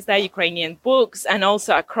souvenirs there, Ukrainian books, and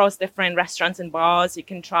also across different restaurants and bars, you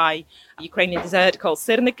can try Ukrainian dessert called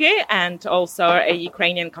sirniki and also a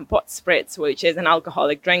Ukrainian kompot spritz, which is an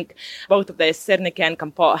alcoholic drink. Both of the sirniki and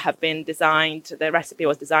kompot have been designed, the recipe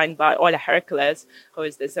was designed by Ola Hercules, who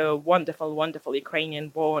is this wonderful, wonderful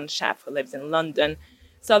Ukrainian-born chef who lives in London.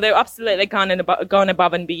 So they've absolutely gone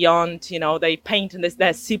above and beyond. They painted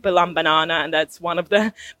their super lamb banana, and that's one of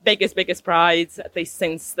the biggest prides, at least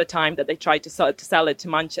since the time that they tried to sell it to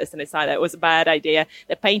Manchester and decided it was a bad idea.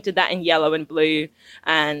 They painted that in yellow and blue,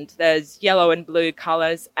 and there's yellow and blue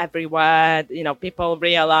colors everywhere. People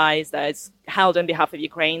realize that it's held on behalf of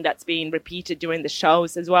Ukraine. That's being repeated during the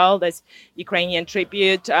shows as well. There's Ukrainian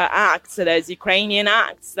tribute acts, so there's Ukrainian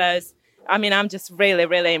acts, I'm just really,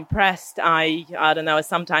 really impressed. I don't know,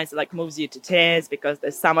 sometimes it moves you to tears because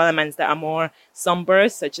there's some elements that are more somber,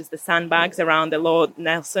 such as the sandbags around the Lord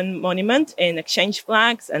Nelson monument in exchange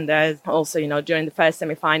flags. And there's also, during the first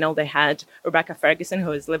semi-final, they had Rebecca Ferguson,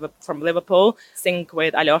 who is from Liverpool, sing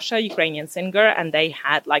with Alyosha, Ukrainian singer. And they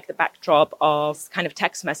had the backdrop of kind of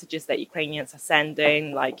text messages that Ukrainians are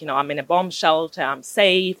sending, I'm in a bomb shelter, I'm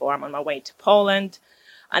safe, or I'm on my way to Poland.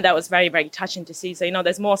 And that was very, very touching to see. So,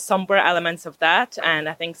 there's more somber elements of that. And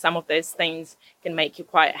I think some of these things can make you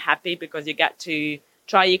quite happy because you get to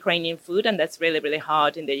try Ukrainian food. And that's really, really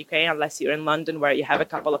hard in the UK, unless you're in London, where you have a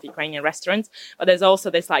couple of Ukrainian restaurants. But there's also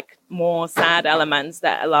this more sad elements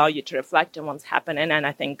that allow you to reflect on what's happening. And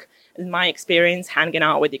I think in my experience, hanging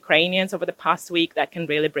out with Ukrainians over the past week, that can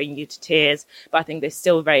really bring you to tears. But I think they're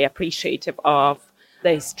still very appreciative of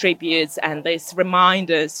these tributes and these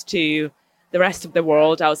reminders to the rest of the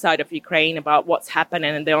world outside of Ukraine about what's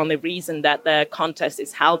happening. And the only reason that the contest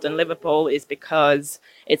is held in Liverpool is because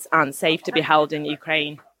it's unsafe to be held in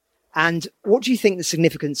Ukraine. And what do you think the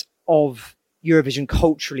significance of Eurovision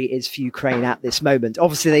culturally is for Ukraine at this moment?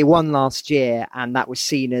 Obviously, they won last year, and that was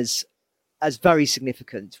seen as very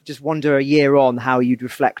significant. Just wonder a year on how you'd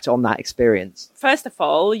reflect on that experience. First of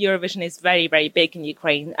all, Eurovision is very, very big in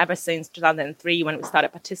Ukraine ever since 2003 when we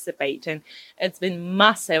started participating. It's been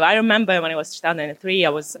massive. I remember when it was 2003, I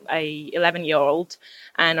was a 11-year-old.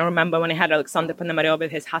 And I remember when I had Alexander Ponomaryov with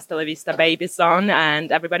his Hasta la Vista Baby song,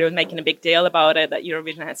 and everybody was making a big deal about it, that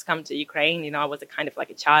Eurovision has come to Ukraine. I was kind of like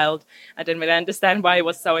a child. I didn't really understand why it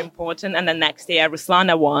was so important. And then next year,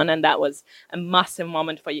 Ruslana won, and that was a massive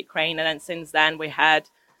moment for Ukraine. And then since then, we had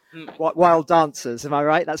Wild Dancers, am I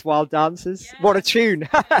right? That's Wild Dancers. Yeah. What a tune.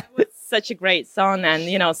 It was such a great song.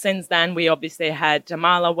 And, since then, we obviously had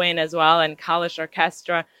Jamala win as well, and Kalish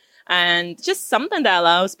Orchestra. And just something that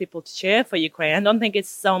allows people to cheer for Ukraine. I don't think it's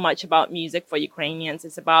so much about music for Ukrainians.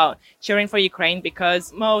 It's about cheering for Ukraine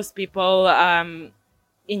because most people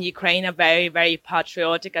in Ukraine are very, very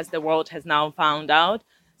patriotic, as the world has now found out.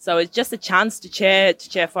 So it's just a chance to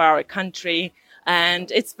cheer for our country. And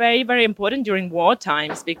it's very, very important during war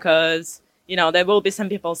times because, there will be some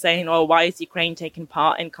people saying, oh, why is Ukraine taking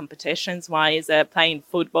part in competitions? Why is it playing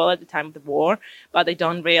football at the time of the war? But they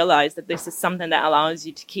don't realize that this is something that allows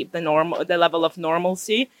you to keep the level of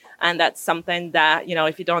normalcy. And that's something that,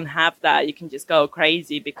 if you don't have that, you can just go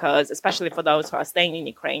crazy because, especially for those who are staying in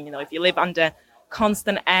Ukraine, if you live under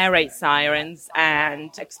constant air raid sirens and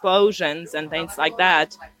explosions and things like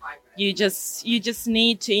that, you just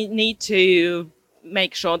need to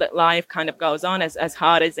make sure that life kind of goes on as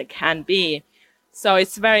hard as it can be. So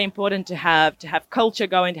it's very important to have culture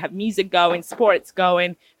going, to have music going, sports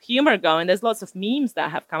going, humor going. There's lots of memes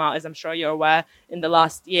that have come out, as I'm sure you're aware, in the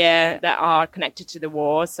last year that are connected to the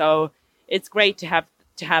war. So it's great to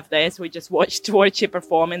have this. We just watched Torchi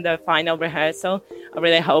perform in the final rehearsal. I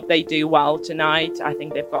really hope they do well tonight. I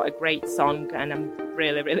think they've got a great song, and I'm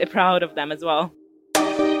really, really proud of them as well.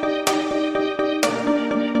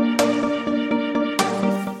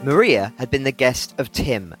 Maria had been the guest of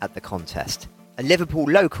Tim at the contest, a Liverpool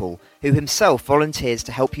local who himself volunteers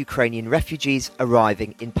to help Ukrainian refugees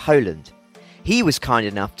arriving in Poland. He was kind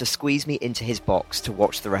enough to squeeze me into his box to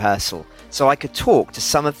watch the rehearsal so I could talk to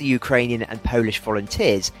some of the Ukrainian and Polish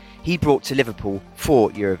volunteers he brought to Liverpool for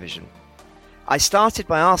Eurovision. I started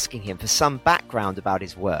by asking him for some background about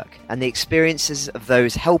his work and the experiences of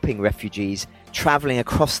those helping refugees travelling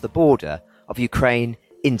across the border of Ukraine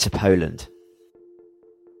into Poland.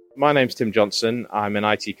 My name's Tim Johnson. I'm an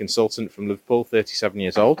IT consultant from Liverpool, 37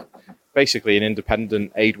 years old. Basically an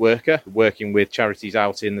independent aid worker working with charities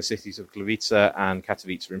out in the cities of Gliwice and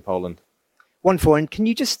Katowice in Poland. Wonderful. And can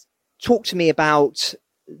you just talk to me about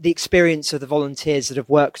the experience of the volunteers that have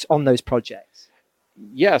worked on those projects?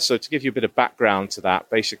 Yeah, so to give you a bit of background to that,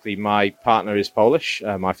 basically my partner is Polish,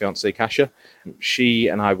 my fiancée Kasia. She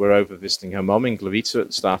and I were over visiting her mum in Gliwice at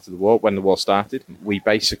the start of the war, when the war started.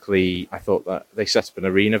 I thought that they set up an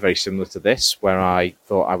arena very similar to this, where I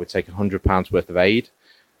thought I would take £100 worth of aid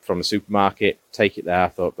from a supermarket, take it there. I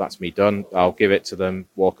thought, that's me done. I'll give it to them,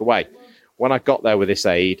 walk away. When I got there with this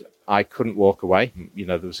aid, I couldn't walk away.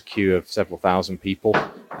 There was a queue of several thousand people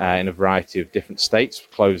in a variety of different states,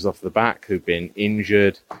 closed off the back, who've been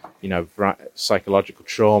injured, psychological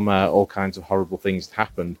trauma, all kinds of horrible things that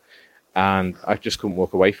happened. And I just couldn't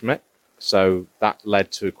walk away from it. So that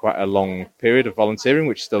led to quite a long period of volunteering,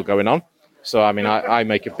 which is still going on. So, I mean, I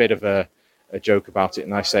make a bit of a joke about it,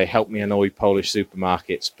 and I say, help me annoy Polish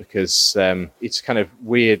supermarkets, because it's kind of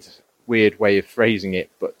weird way of phrasing it.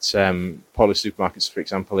 But Polish supermarkets, for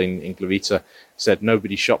example, in Gliwice, said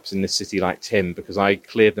nobody shops in this city like Tim, because I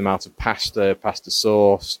cleared them out of pasta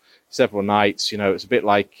sauce several nights. It's a bit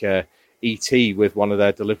like ET with one of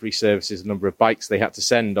their delivery services, the number of bikes they had to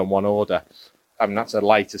send on one order. I mean, that's a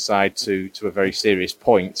lighter side to a very serious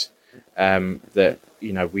point, that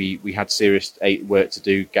we had serious work to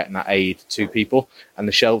do getting that aid to people, and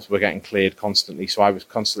the shelves were getting cleared constantly. So I was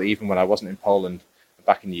constantly, even when I wasn't in Poland,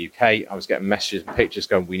 back in the UK, I was getting messages and pictures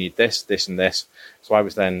going, we need this, this and this. So I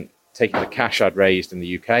was then taking the cash I'd raised in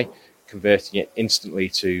the UK, converting it instantly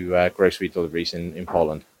to grocery deliveries in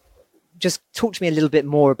Poland. Just talk to me a little bit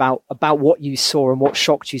more about what you saw and what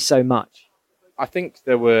shocked you so much. I think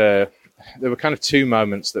there were kind of two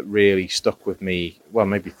moments that really stuck with me. Well,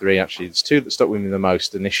 maybe three, actually. There's two that stuck with me the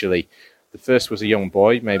most initially. The first was a young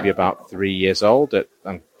boy, maybe about 3 years old,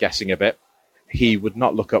 I'm guessing a bit. He would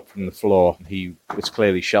not look up from the floor. He was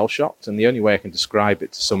clearly shell-shocked, and the only way I can describe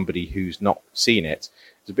it to somebody who's not seen it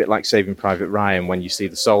is a bit like Saving Private Ryan when you see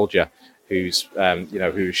the soldier who's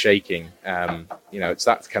shaking. It's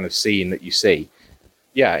that kind of scene that you see.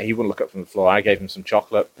 Yeah, he wouldn't look up from the floor. I gave him some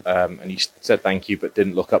chocolate, and he said thank you, but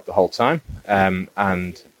didn't look up the whole time. I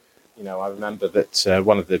remember that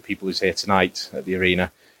one of the people who's here tonight at the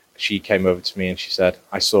arena, she came over to me and she said,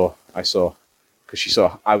 I saw, because she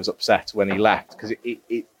saw I was upset when he left, because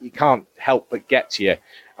it can't help but get to you.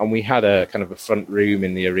 And we had a kind of a front room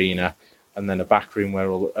in the arena, and then a back room where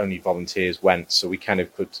only volunteers went. So we kind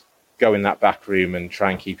of could go in that back room and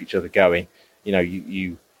try and keep each other going.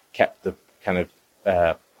 You kept the kind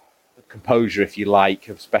of composure, if you like,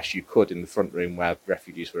 as best you could in the front room where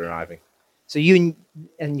refugees were arriving. So you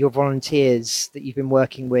and your volunteers that you've been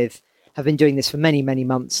working with have been doing this for many, many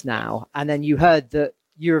months now. And then you heard that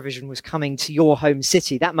Eurovision was coming to your home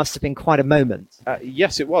city. That must have been quite a moment.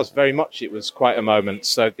 Yes, it was. Very much it was quite a moment.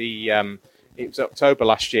 So it was October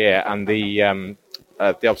last year, and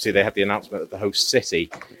obviously they had the announcement of the host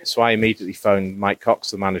city. So I immediately phoned Mike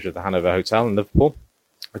Cox, the manager of the Hanover Hotel in Liverpool,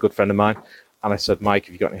 a good friend of mine. And I said, Mike,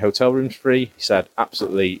 have you got any hotel rooms free? He said,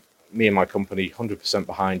 absolutely. Me and my company, 100%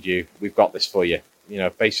 behind you. We've got this for you.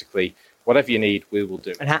 Basically, whatever you need, we will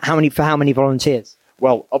do. And how many volunteers?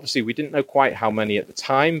 Well, obviously, we didn't know quite how many at the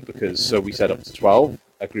time, because we said up to 12,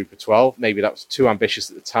 a group of 12. Maybe that was too ambitious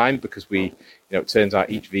at the time, because it turns out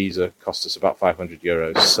each visa cost us about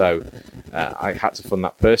 €500. So I had to fund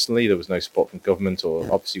that personally. There was no support from government, or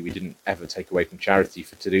obviously we didn't ever take away from charity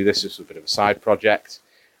to do this. This was a bit of a side project,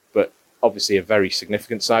 but obviously a very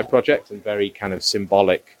significant side project and very kind of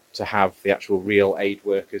symbolic to have the actual real aid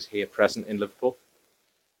workers here present in Liverpool.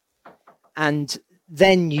 And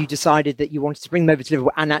then you decided that you wanted to bring them over to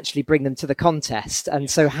Liverpool and actually bring them to the contest. And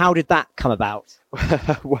so how did that come about?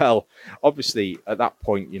 Well, obviously, at that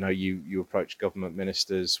point, you approach government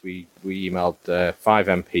ministers. We emailed 5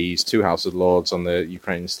 MPs, 2 House of Lords on the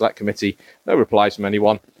Ukrainian Select Committee. No replies from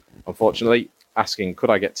anyone, unfortunately, asking, could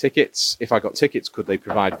I get tickets? If I got tickets, could they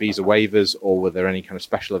provide visa waivers, or were there any kind of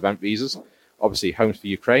special event visas? Obviously, Homes for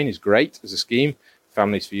Ukraine is great as a scheme.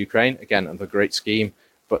 Families for Ukraine, again, another great scheme.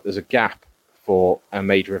 But there's a gap for a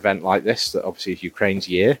major event like this, that obviously is Ukraine's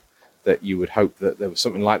year, that you would hope that there was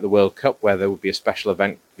something like the World Cup where there would be a special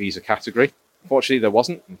event visa category. Unfortunately, there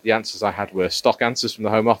wasn't. The answers I had were stock answers from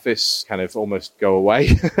the Home Office, kind of almost go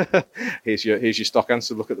away. Here's your stock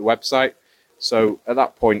answer, look at the website. So at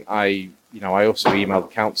that point, I also emailed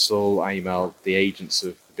the council, I emailed the agents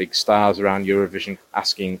of the big stars around Eurovision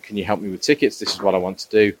asking, can you help me with tickets? This is what I want to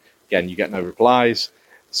do. Again, you get no replies.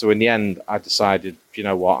 So in the end, I decided, you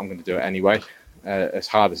know what, I'm going to do it anyway, as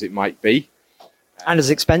hard as it might be. And as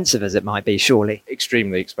expensive as it might be, surely.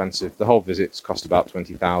 Extremely expensive. The whole visits cost about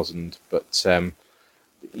 20,000, but, Out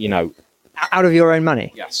of your own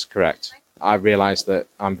money? Yes, correct. I realised that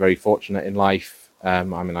I'm very fortunate in life.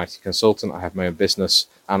 I'm an IT consultant, I have my own business,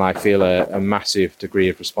 and I feel a massive degree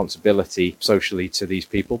of responsibility socially to these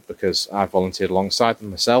people, because I volunteered alongside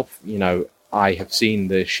them myself. I have seen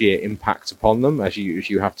the sheer impact upon them, as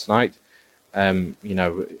you have tonight.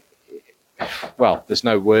 Well, there's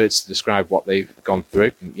no words to describe what they've gone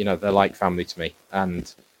through. They're like family to me.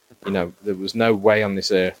 And, there was no way on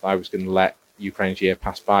this earth I was going to let Ukraine's year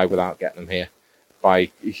pass by without getting them here.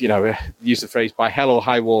 By, use the phrase, by hell or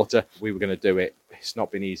high water, we were going to do it. It's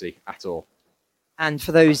not been easy at all. And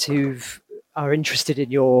for those who've are interested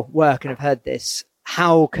in your work and have heard this,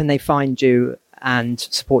 how can they find you and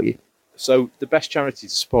support you? So the best charity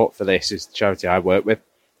to support for this is the charity I work with.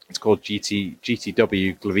 It's called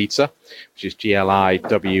GTW Gliwice, which is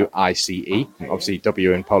Gliwice. Obviously,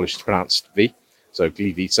 W in Polish is pronounced V, so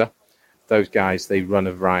Gliwice. Those guys, they run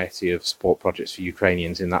a variety of support projects for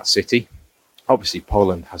Ukrainians in that city. Obviously,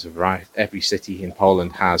 Poland has a variety. Every city in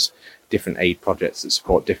Poland has different aid projects that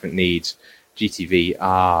support different needs. GTV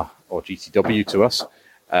or GTW to us,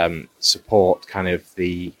 support kind of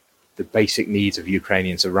the basic needs of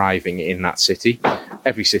Ukrainians arriving in that city.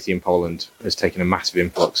 Every city in Poland has taken a massive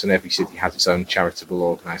influx, and every city has its own charitable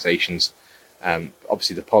organisations.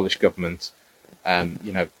 Obviously, the Polish government,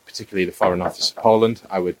 particularly the Foreign Office of Poland,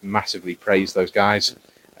 I would massively praise those guys.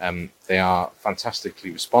 They are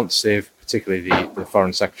fantastically responsive, particularly the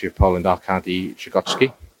Foreign Secretary of Poland, Arkady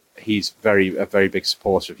Czygocki. He's a very big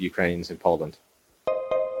supporter of Ukrainians in Poland.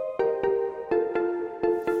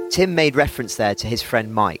 Tim made reference there to his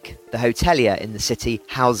friend Mike, the hotelier in the city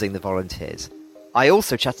housing the volunteers. I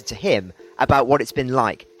also chatted to him about what it's been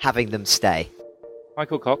like having them stay.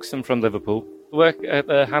 Michael Cox, I'm from Liverpool. I work at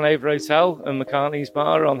the Hanover Hotel and McCartney's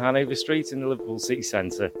Bar on Hanover Street in the Liverpool city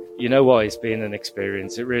centre. You know what, it's been an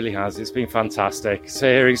experience, it really has. It's been fantastic. So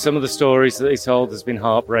hearing some of the stories that they told has been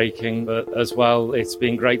heartbreaking, but as well, it's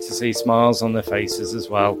been great to see smiles on their faces as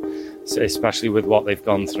well, especially with what they've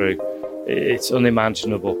gone through. It's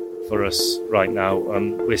unimaginable for us right now,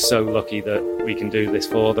 and we're so lucky that we can do this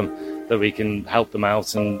for them, that we can help them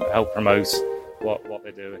out and help promote what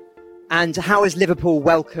they're doing. And how has Liverpool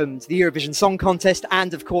welcomed the Eurovision Song Contest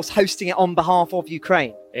and, of course, hosting it on behalf of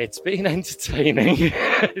Ukraine? It's been entertaining.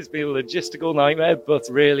 It's been a logistical nightmare, but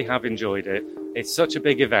really have enjoyed it. It's such a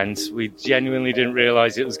big event. We genuinely didn't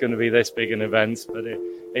realise it was going to be this big an event, but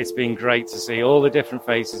it's been great to see all the different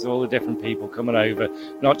faces, all the different people coming over,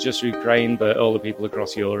 not just Ukraine, but all the people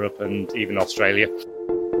across Europe and even Australia.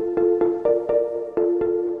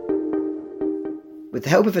 With the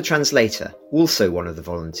help of a translator, also one of the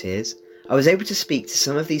volunteers, I was able to speak to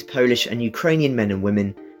some of these Polish and Ukrainian men and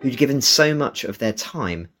women who'd given so much of their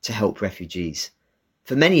time to help refugees.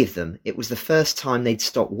 For many of them, it was the first time they'd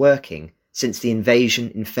stopped working since the invasion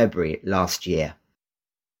in February last year.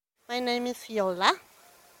 My name is Yola.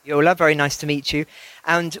 Yola, very nice to meet you.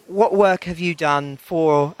 And what work have you done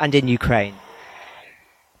for and in Ukraine?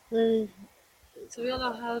 So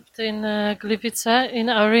Yola helped in Gliwice, in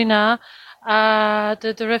Arena,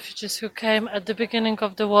 the refugees who came at the beginning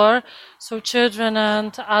of the war, so children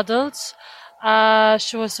and adults.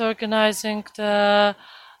 She was organizing the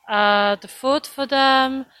food for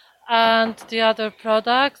them and the other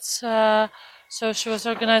products. So she was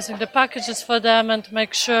organizing the packages for them and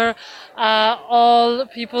make sure all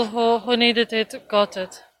people who needed it got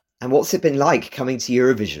it. And what's it been like coming to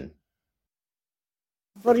Eurovision?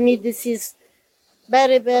 For me, this is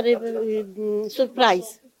very, very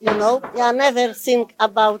surprise. You know, I never think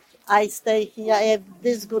about I stay here, I have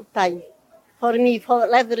this good time. For me,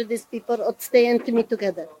 forever, these people would stay and me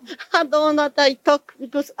together. I don't know that I talk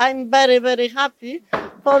because I'm very, very happy.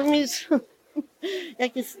 For me,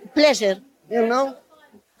 it's pleasure, you know.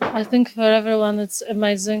 I think for everyone it's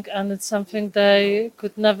amazing and it's something they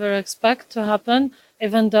could never expect to happen,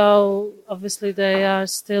 even though obviously they are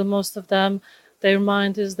still, most of them, their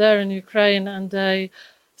mind is there in Ukraine and they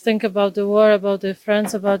think about the war, about their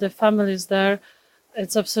friends, about their families there.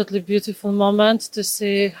 It's absolutely beautiful moment to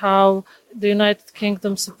see how the United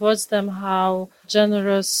Kingdom supports them, how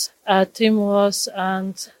generous team was,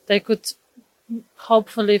 and they could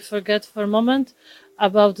hopefully forget for a moment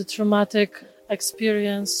about the traumatic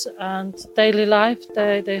experience and daily life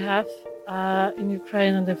they have in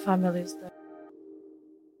Ukraine and their families there.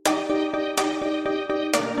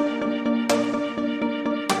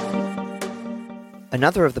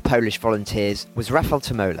 Another of the Polish volunteers was Rafał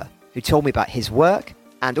Tomola, who told me about his work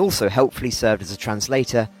and also helpfully served as a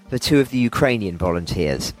translator for two of the Ukrainian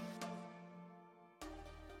volunteers.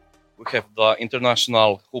 We have the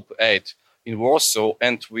International Hope Aid in Warsaw,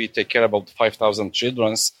 and we take care about 5,000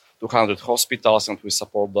 children, 200 hospitals, and we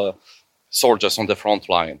support the soldiers on the front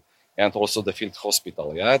line, and also the field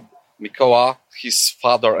hospital. Yeah, Mikoła, his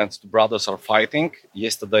father and two brothers are fighting.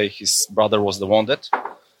 Yesterday, his brother was wounded.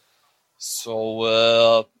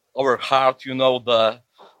 So our heart, you know,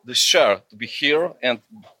 the share to be here and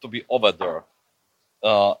to be over there.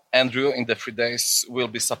 Andrew, in the 3 days, will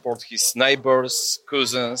be support his neighbors,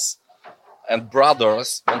 cousins, and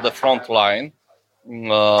brothers on the front line.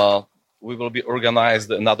 We will be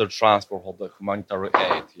organized another transport of the humanitarian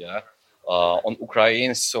aid, on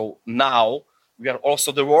Ukraine. So now we are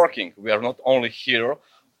also working. We are not only here.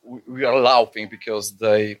 We are laughing because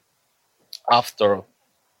they after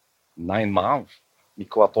 9 months,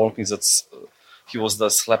 Mikola told me that he was there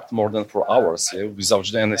slept more than 4 hours, yeah,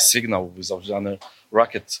 without any signal, without any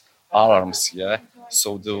rocket alarms, yeah.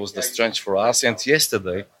 So there was the strange for us. And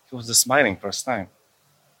yesterday he was smiling first time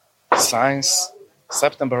since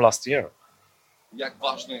September last year.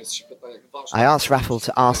 I asked Rafał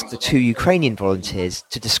to ask the 2 Ukrainian volunteers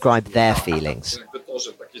to describe their feelings.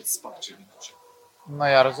 No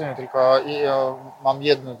ja rozumiem, tylko mam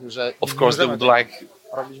jedno, że of course they would like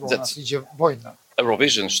that idzie wojna.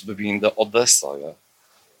 Eurovision should be in the Odessa,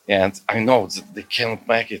 yeah. And I know that they cannot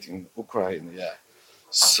make it in Ukraine, yeah.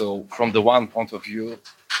 So from the one point of view,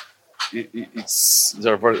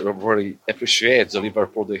 they're very appreciate the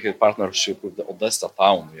Liverpool partnership with the Odessa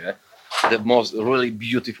town, yeah. The most really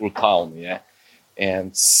beautiful town, yeah.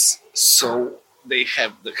 And so they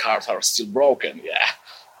have the hearts are still broken, yeah,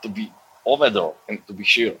 to be over there and to be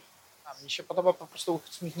here. Mi się podoba po prostu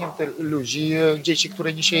uśmiechnięte ludzi, dzieci,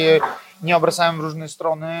 które dzisiaj nie obracają w różne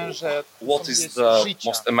strony, że what is the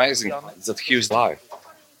most amazing that here is life.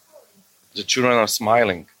 The children are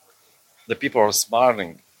smiling, the people are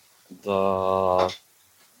smiling.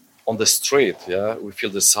 On the street, yeah, we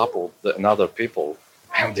feel the support, the other people,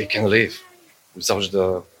 and they can live without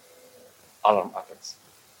the alarm attacks.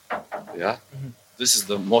 Yeah, this is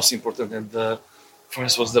the most important, and the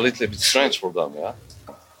first was a little bit strange for them, yeah.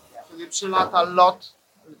 Kiedy przylata lot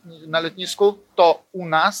na lotnisku, to u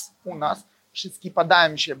nas wszystkie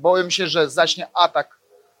padają się, boją się, że zacznie atak.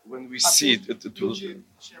 When we see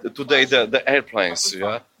today the airplanes,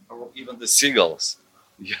 yeah, or even the seagulls,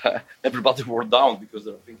 yeah, everybody were down because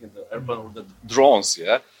they're thinking the airplane or the drones,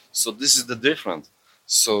 yeah. So this is the difference.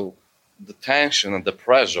 So the tension and the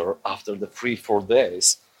pressure after the 3-4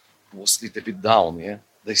 days was a little bit down, yeah.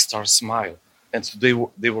 They start smile, and today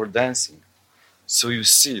they were dancing. So you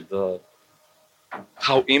see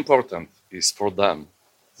how important it is for them.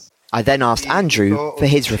 I then asked Andrew for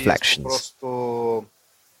his reflections.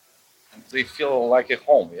 They feel like a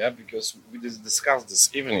home, yeah, because we discussed this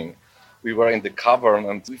evening. We were in the cavern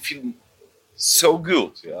and we feel so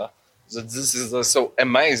good, yeah, that this is so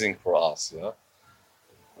amazing for us, yeah.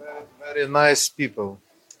 Very nice people,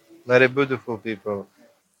 very beautiful people.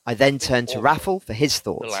 I then turned to Rafał for his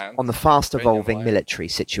thoughts on the fast-evolving military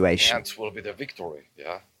situation. And will be the victory,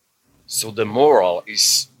 yeah. So the morale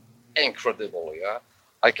is incredible, yeah.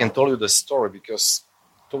 I can tell you the story because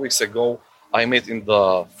 2 weeks ago I met in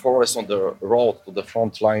the forest on the road to the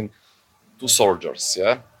front line 2 soldiers,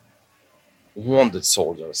 yeah, wounded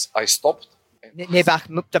soldiers. I stopped. Near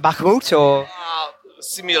Bakhmut or?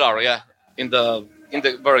 Similar, yeah, in the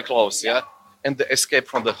very close, yeah, and they escaped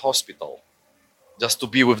from the hospital. Just to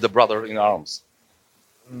be with the brother in arms.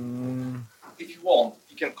 If you want,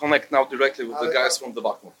 you can connect now directly with the guys from the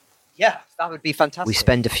Bakhmut. Yeah, that would be fantastic. We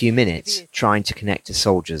spend a few minutes trying to connect to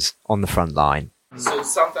soldiers on the front line. So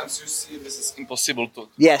sometimes you see this is impossible to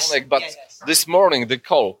connect, but this morning they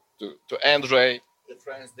call to Andre, the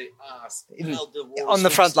friends, they ask how the war on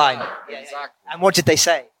the front line. Yeah, exactly. And what did they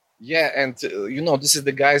say? Yeah, and this is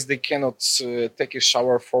the guys, they cannot take a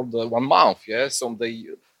shower for the 1 month, yeah, so they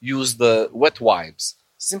use the wet wipes.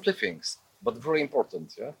 Simple things, but very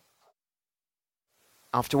important, yeah.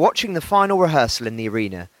 After watching the final rehearsal in the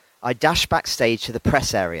arena, I dashed backstage to the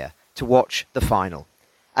press area to watch the final.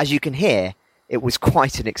 As you can hear, it was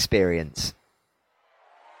quite an experience.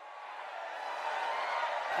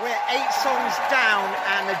 We're 8 songs down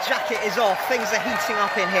and the jacket is off. Things are heating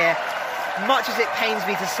up in here. Much as it pains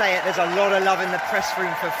me to say it, there's a lot of love in the press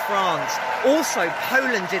room for France. Also,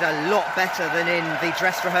 Poland did a lot better than in the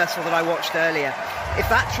dress rehearsal that I watched earlier. If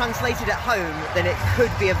that translated at home, then it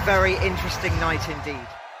could be a very interesting night indeed.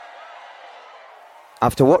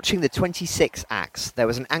 After watching the 26 acts, there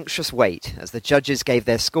was an anxious wait as the judges gave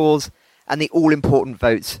their scores and the all-important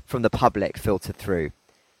votes from the public filtered through.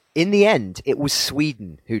 In the end, it was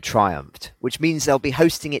Sweden who triumphed, which means they'll be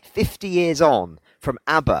hosting it 50 years on from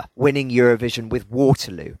ABBA winning Eurovision with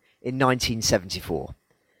Waterloo in 1974.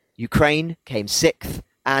 Ukraine came 6th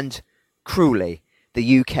and, cruelly,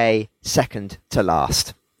 the UK second to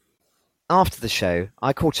last. After the show,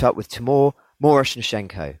 I caught up with Timur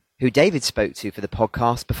Moroshenko, who David spoke to for the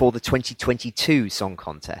podcast before the 2022 Song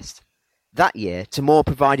Contest. That year, Timur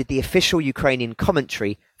provided the official Ukrainian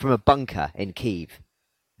commentary from a bunker in Kyiv.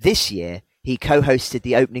 This year, he co-hosted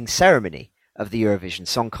the opening ceremony of the Eurovision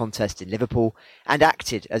Song Contest in Liverpool and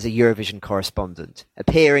acted as a Eurovision correspondent,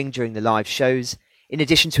 appearing during the live shows, in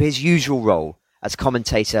addition to his usual role as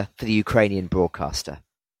commentator for the Ukrainian broadcaster.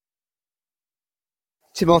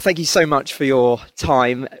 Timur, thank you so much for your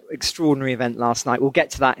time. Extraordinary event last night. We'll get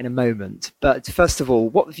to that in a moment. But first of all,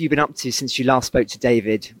 what have you been up to since you last spoke to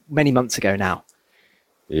David many months ago now?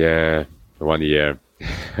 Yeah, 1 year.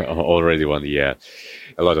 Already 1 year.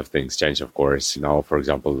 A lot of things changed, of course. Now, for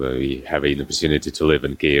example, we have an opportunity to live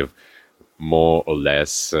in Kiev more or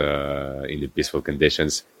less in the peaceful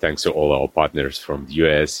conditions, thanks to all our partners from the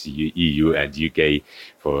US, EU and UK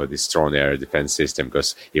for the strong air defense system,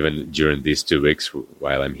 because even during these 2 weeks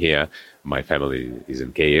while I'm here, my family is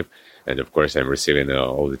in Kiev. And of course, I'm receiving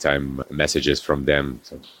all the time messages from them.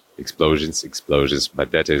 So, explosions, but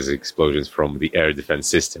that is explosions from the air defense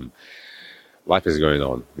system. Life is going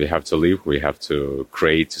on. We have to live. We have to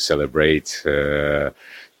create, to celebrate, to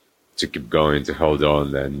keep going, to hold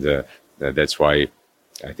on. And that's why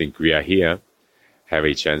I think we are here, have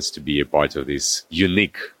a chance to be a part of this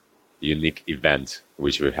unique event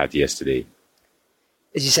which we had yesterday.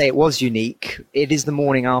 As you say, it was unique. It is the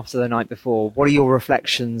morning after the night before. What are your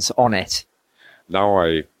reflections on it? Now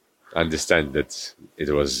I understand that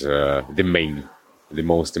it was the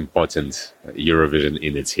most important Eurovision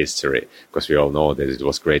in its history, because we all know that it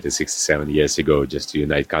was created 67 years ago just to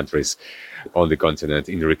unite countries on the continent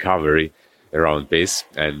in recovery around peace.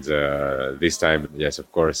 And this time, yes,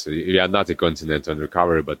 of course, we are not a continent on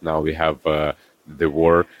recovery, but now we have the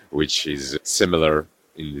war, which is similar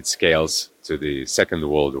in its scales to the Second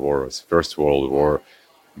World War, First World War,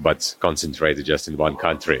 but concentrated just in one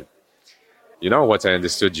country. You know what I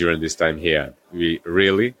understood during this time here? We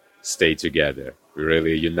really stay together. We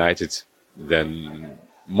really united than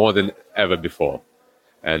more than ever before.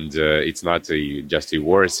 And it's not just a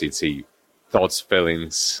words, it's a thoughts,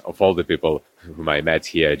 feelings of all the people whom I met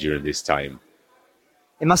here during this time.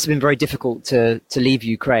 It must have been very difficult to leave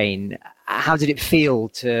Ukraine. How did it feel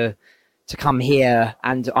to come here?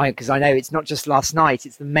 And because I know it's not just last night,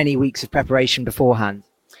 it's the many weeks of preparation beforehand.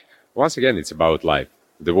 Once again, it's about life.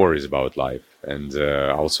 The war is about life. And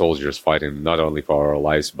our soldiers fighting not only for our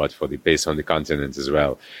lives, but for the peace on the continent as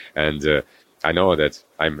well. And I know that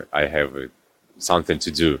I have something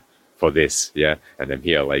to do for this, yeah. And I'm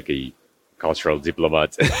here like a cultural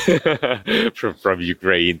diplomat from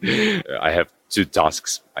Ukraine. I have 2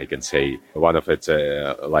 tasks, I can say. One of it,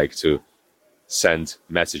 like to send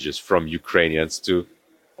messages from Ukrainians to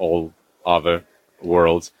all other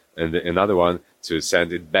world, and another one to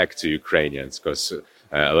send it back to Ukrainians, because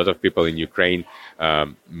a lot of people in Ukraine,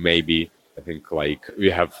 maybe I think like we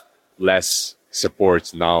have less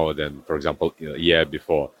support now than, for example, a year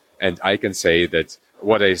before. And I can say that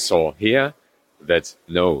what I saw here, that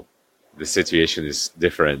no, the situation is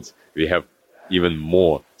different. We have even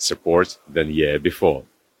more support than a year before.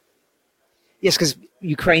 Yes, because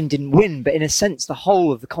Ukraine didn't win, but in a sense, the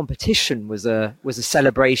whole of the competition was a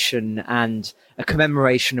celebration and a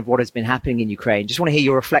commemoration of what has been happening in Ukraine. Just want to hear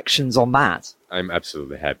your reflections on that. I'm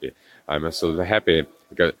absolutely happy.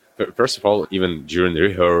 Because, first of all, even during the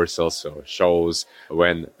rehearsals or shows,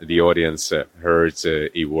 when the audience heard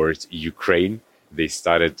a word Ukraine, they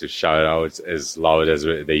started to shout out as loud as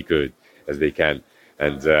they can.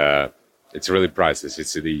 And it's really priceless.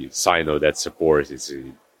 It's the sign of that support. It's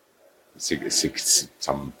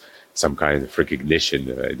some kind of recognition.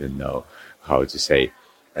 I don't know how to say.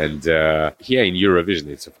 And here in Eurovision,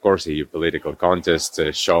 it's of course a political contest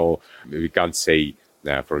show. We can't say,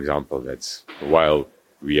 for example, that while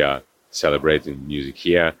we are celebrating music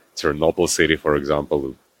here, Ternopil city, for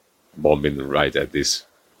example, bombing right at this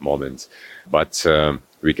moment. But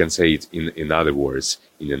we can say it in other words,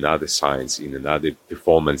 in another signs, in other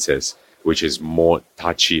performances, which is more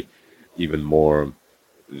touchy, even more.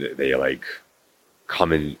 They are like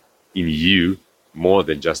coming in you more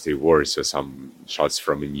than just a words or some shots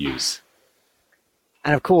from a news.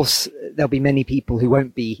 And of course, there'll be many people who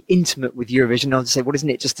won't be intimate with Eurovision. I'll say, well, isn't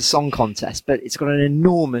it just a song contest? But it's got an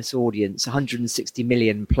enormous audience, 160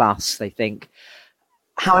 million plus, they think.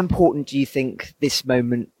 How important do you think this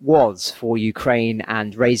moment was for Ukraine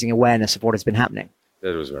and raising awareness of what has been happening?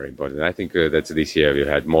 That was very important. I think that this year we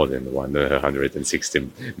had more than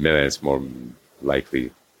 160 million, more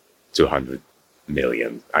likely 200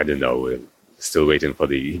 million. I don't know. We're still waiting for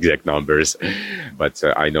the exact numbers. But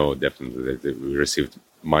I know definitely that we received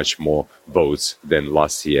much more votes than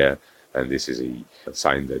last year. And this is a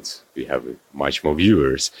sign that we have much more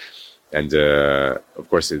viewers. And of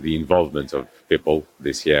course, the involvement of people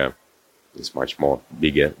this year is much more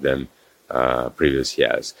bigger than previous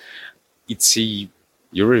years. It's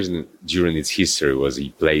Eurovision during its history was a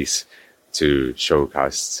place to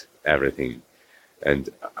showcase everything. And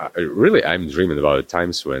I'm dreaming about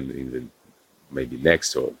times when in the maybe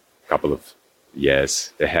next or couple of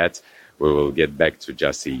years ahead, we will get back to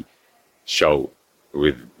just a show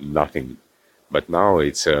with nothing. But now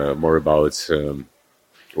it's more about,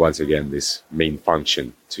 once again, this main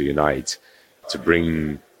function to unite, to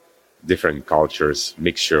bring different cultures,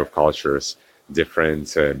 mixture of cultures,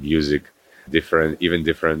 different music,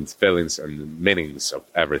 different feelings and meanings of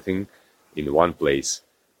everything in one place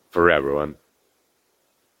for everyone.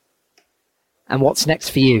 And what's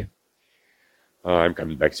next for you? I'm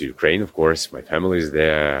coming back to Ukraine, of course. My family is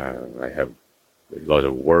there. I have a lot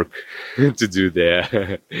of work to do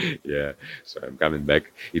there. Yeah, so I'm coming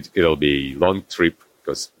back. It'll be a long trip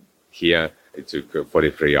because here it took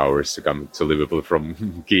 43 hours to come to Liverpool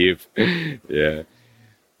from Kiev. Yeah,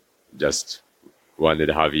 just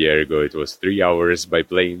 1.5 years ago it was 3 hours by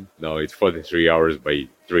plane. Now it's 43 hours by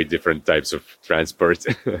 3 different types of transport.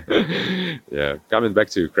 Yeah, coming back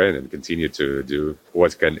to Ukraine and continue to do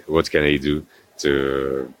what can I do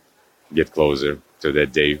to get closer to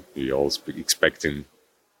that day we all expecting.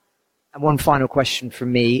 And one final question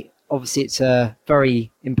from me. Obviously, it's a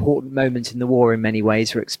very important moment in the war in many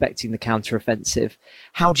ways. We're expecting the counter-offensive.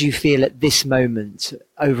 How do you feel at this moment,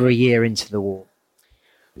 over a year into the war?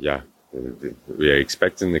 Yeah, we are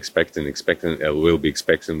expecting, and we'll be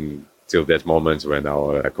expecting till that moment when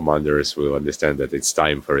our commanders will understand that it's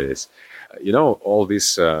time for this. All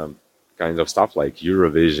this kind of stuff like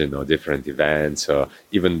Eurovision or different events or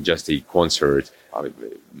even just a concert.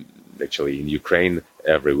 Actually, in Ukraine,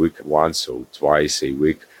 every week, once or twice a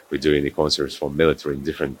week, we're doing the concerts for military in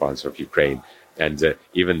different parts of Ukraine. And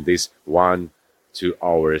even these 1-2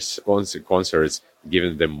 hours concerts,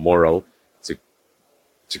 giving them morale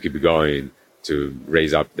to keep going, to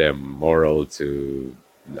raise up their morale, to,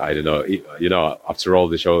 I don't know, after all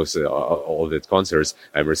the shows, all the concerts,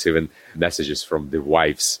 I'm receiving messages from the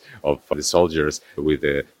wives of the soldiers with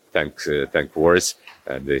the thank words.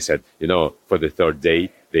 And they said, for the third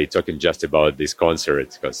day, they're talking just about this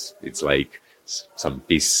concert because it's like some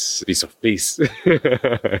piece of peace.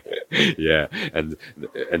 Yeah, and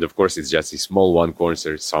of course it's just a small one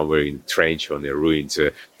concert somewhere in a trench on a ruined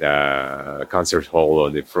concert hall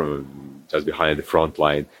just behind the front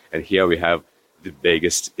line. And here we have the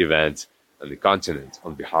biggest event on the continent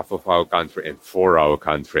on behalf of our country and for our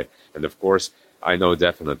country. And of course, I know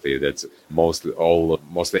definitely that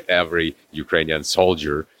mostly every Ukrainian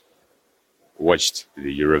soldier watched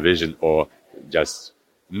the Eurovision or just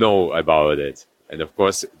know about it. And of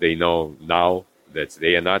course, they know now that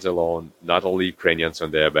they are not alone, not only Ukrainians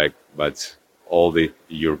on their back, but all the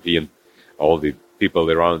all the people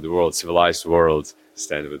around the world, civilized world,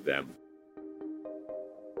 stand with them.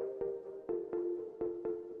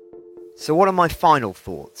 So what are my final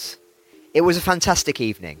thoughts? It was a fantastic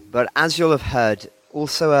evening, but as you'll have heard,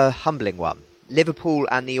 also a humbling one. Liverpool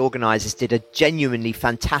and the organisers did a genuinely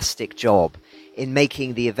fantastic job in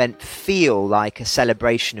making the event feel like a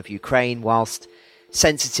celebration of Ukraine whilst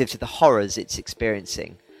sensitive to the horrors it's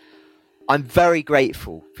experiencing. I'm very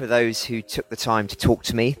grateful for those who took the time to talk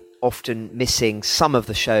to me, often missing some of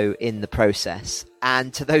the show in the process,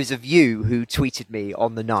 and to those of you who tweeted me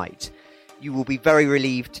on the night. You will be very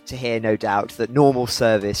relieved to hear, no doubt, that normal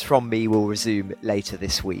service from me will resume later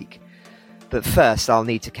this week. But first, I'll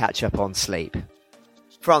need to catch up on sleep.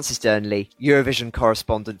 Francis Durnley, Eurovision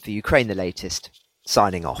correspondent for Ukraine the Latest,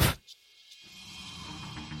 signing off.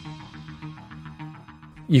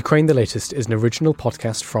 Ukraine the Latest is an original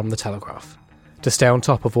podcast from The Telegraph. To stay on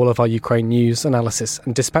top of all of our Ukraine news, analysis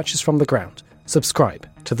and dispatches from the ground, subscribe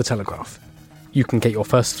to The Telegraph. You can get your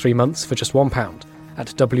first 3 months for just £1 at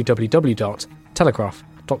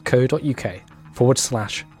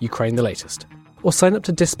www.telegraph.co.uk/Ukraine the Latest. Or sign up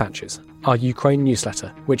to Dispatches, our Ukraine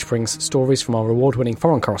newsletter, which brings stories from our award-winning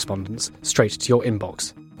foreign correspondents straight to your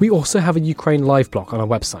inbox. We also have a Ukraine live blog on our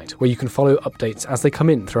website where you can follow updates as they come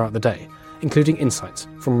in throughout the day, including insights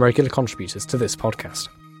from regular contributors to this podcast.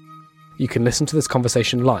 You can listen to this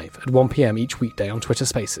conversation live at 1 p.m. each weekday on Twitter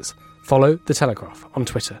Spaces. Follow The Telegraph on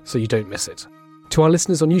Twitter so you don't miss it. To our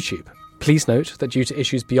listeners on YouTube, please note that due to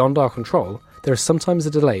issues beyond our control, there is sometimes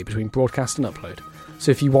a delay between broadcast and upload.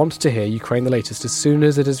 So if you want to hear Ukraine the Latest as soon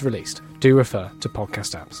as it is released, do refer to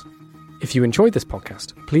podcast apps. If you enjoyed this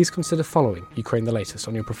podcast, please consider following Ukraine the Latest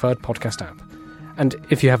on your preferred podcast app. And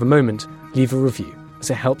if you have a moment, leave a review, as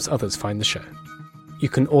it helps others find the show. You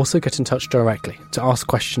can also get in touch directly to ask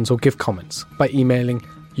questions or give comments by emailing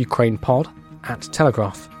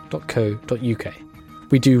ukrainepod@telegraph.co.uk.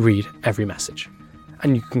 We do read every message.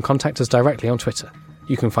 And you can contact us directly on Twitter.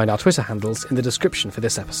 You can find our Twitter handles in the description for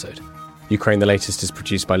this episode. Ukraine the Latest is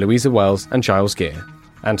produced by Louisa Wells and Giles Gear.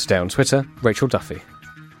 And today on Twitter, Rachel Duffy.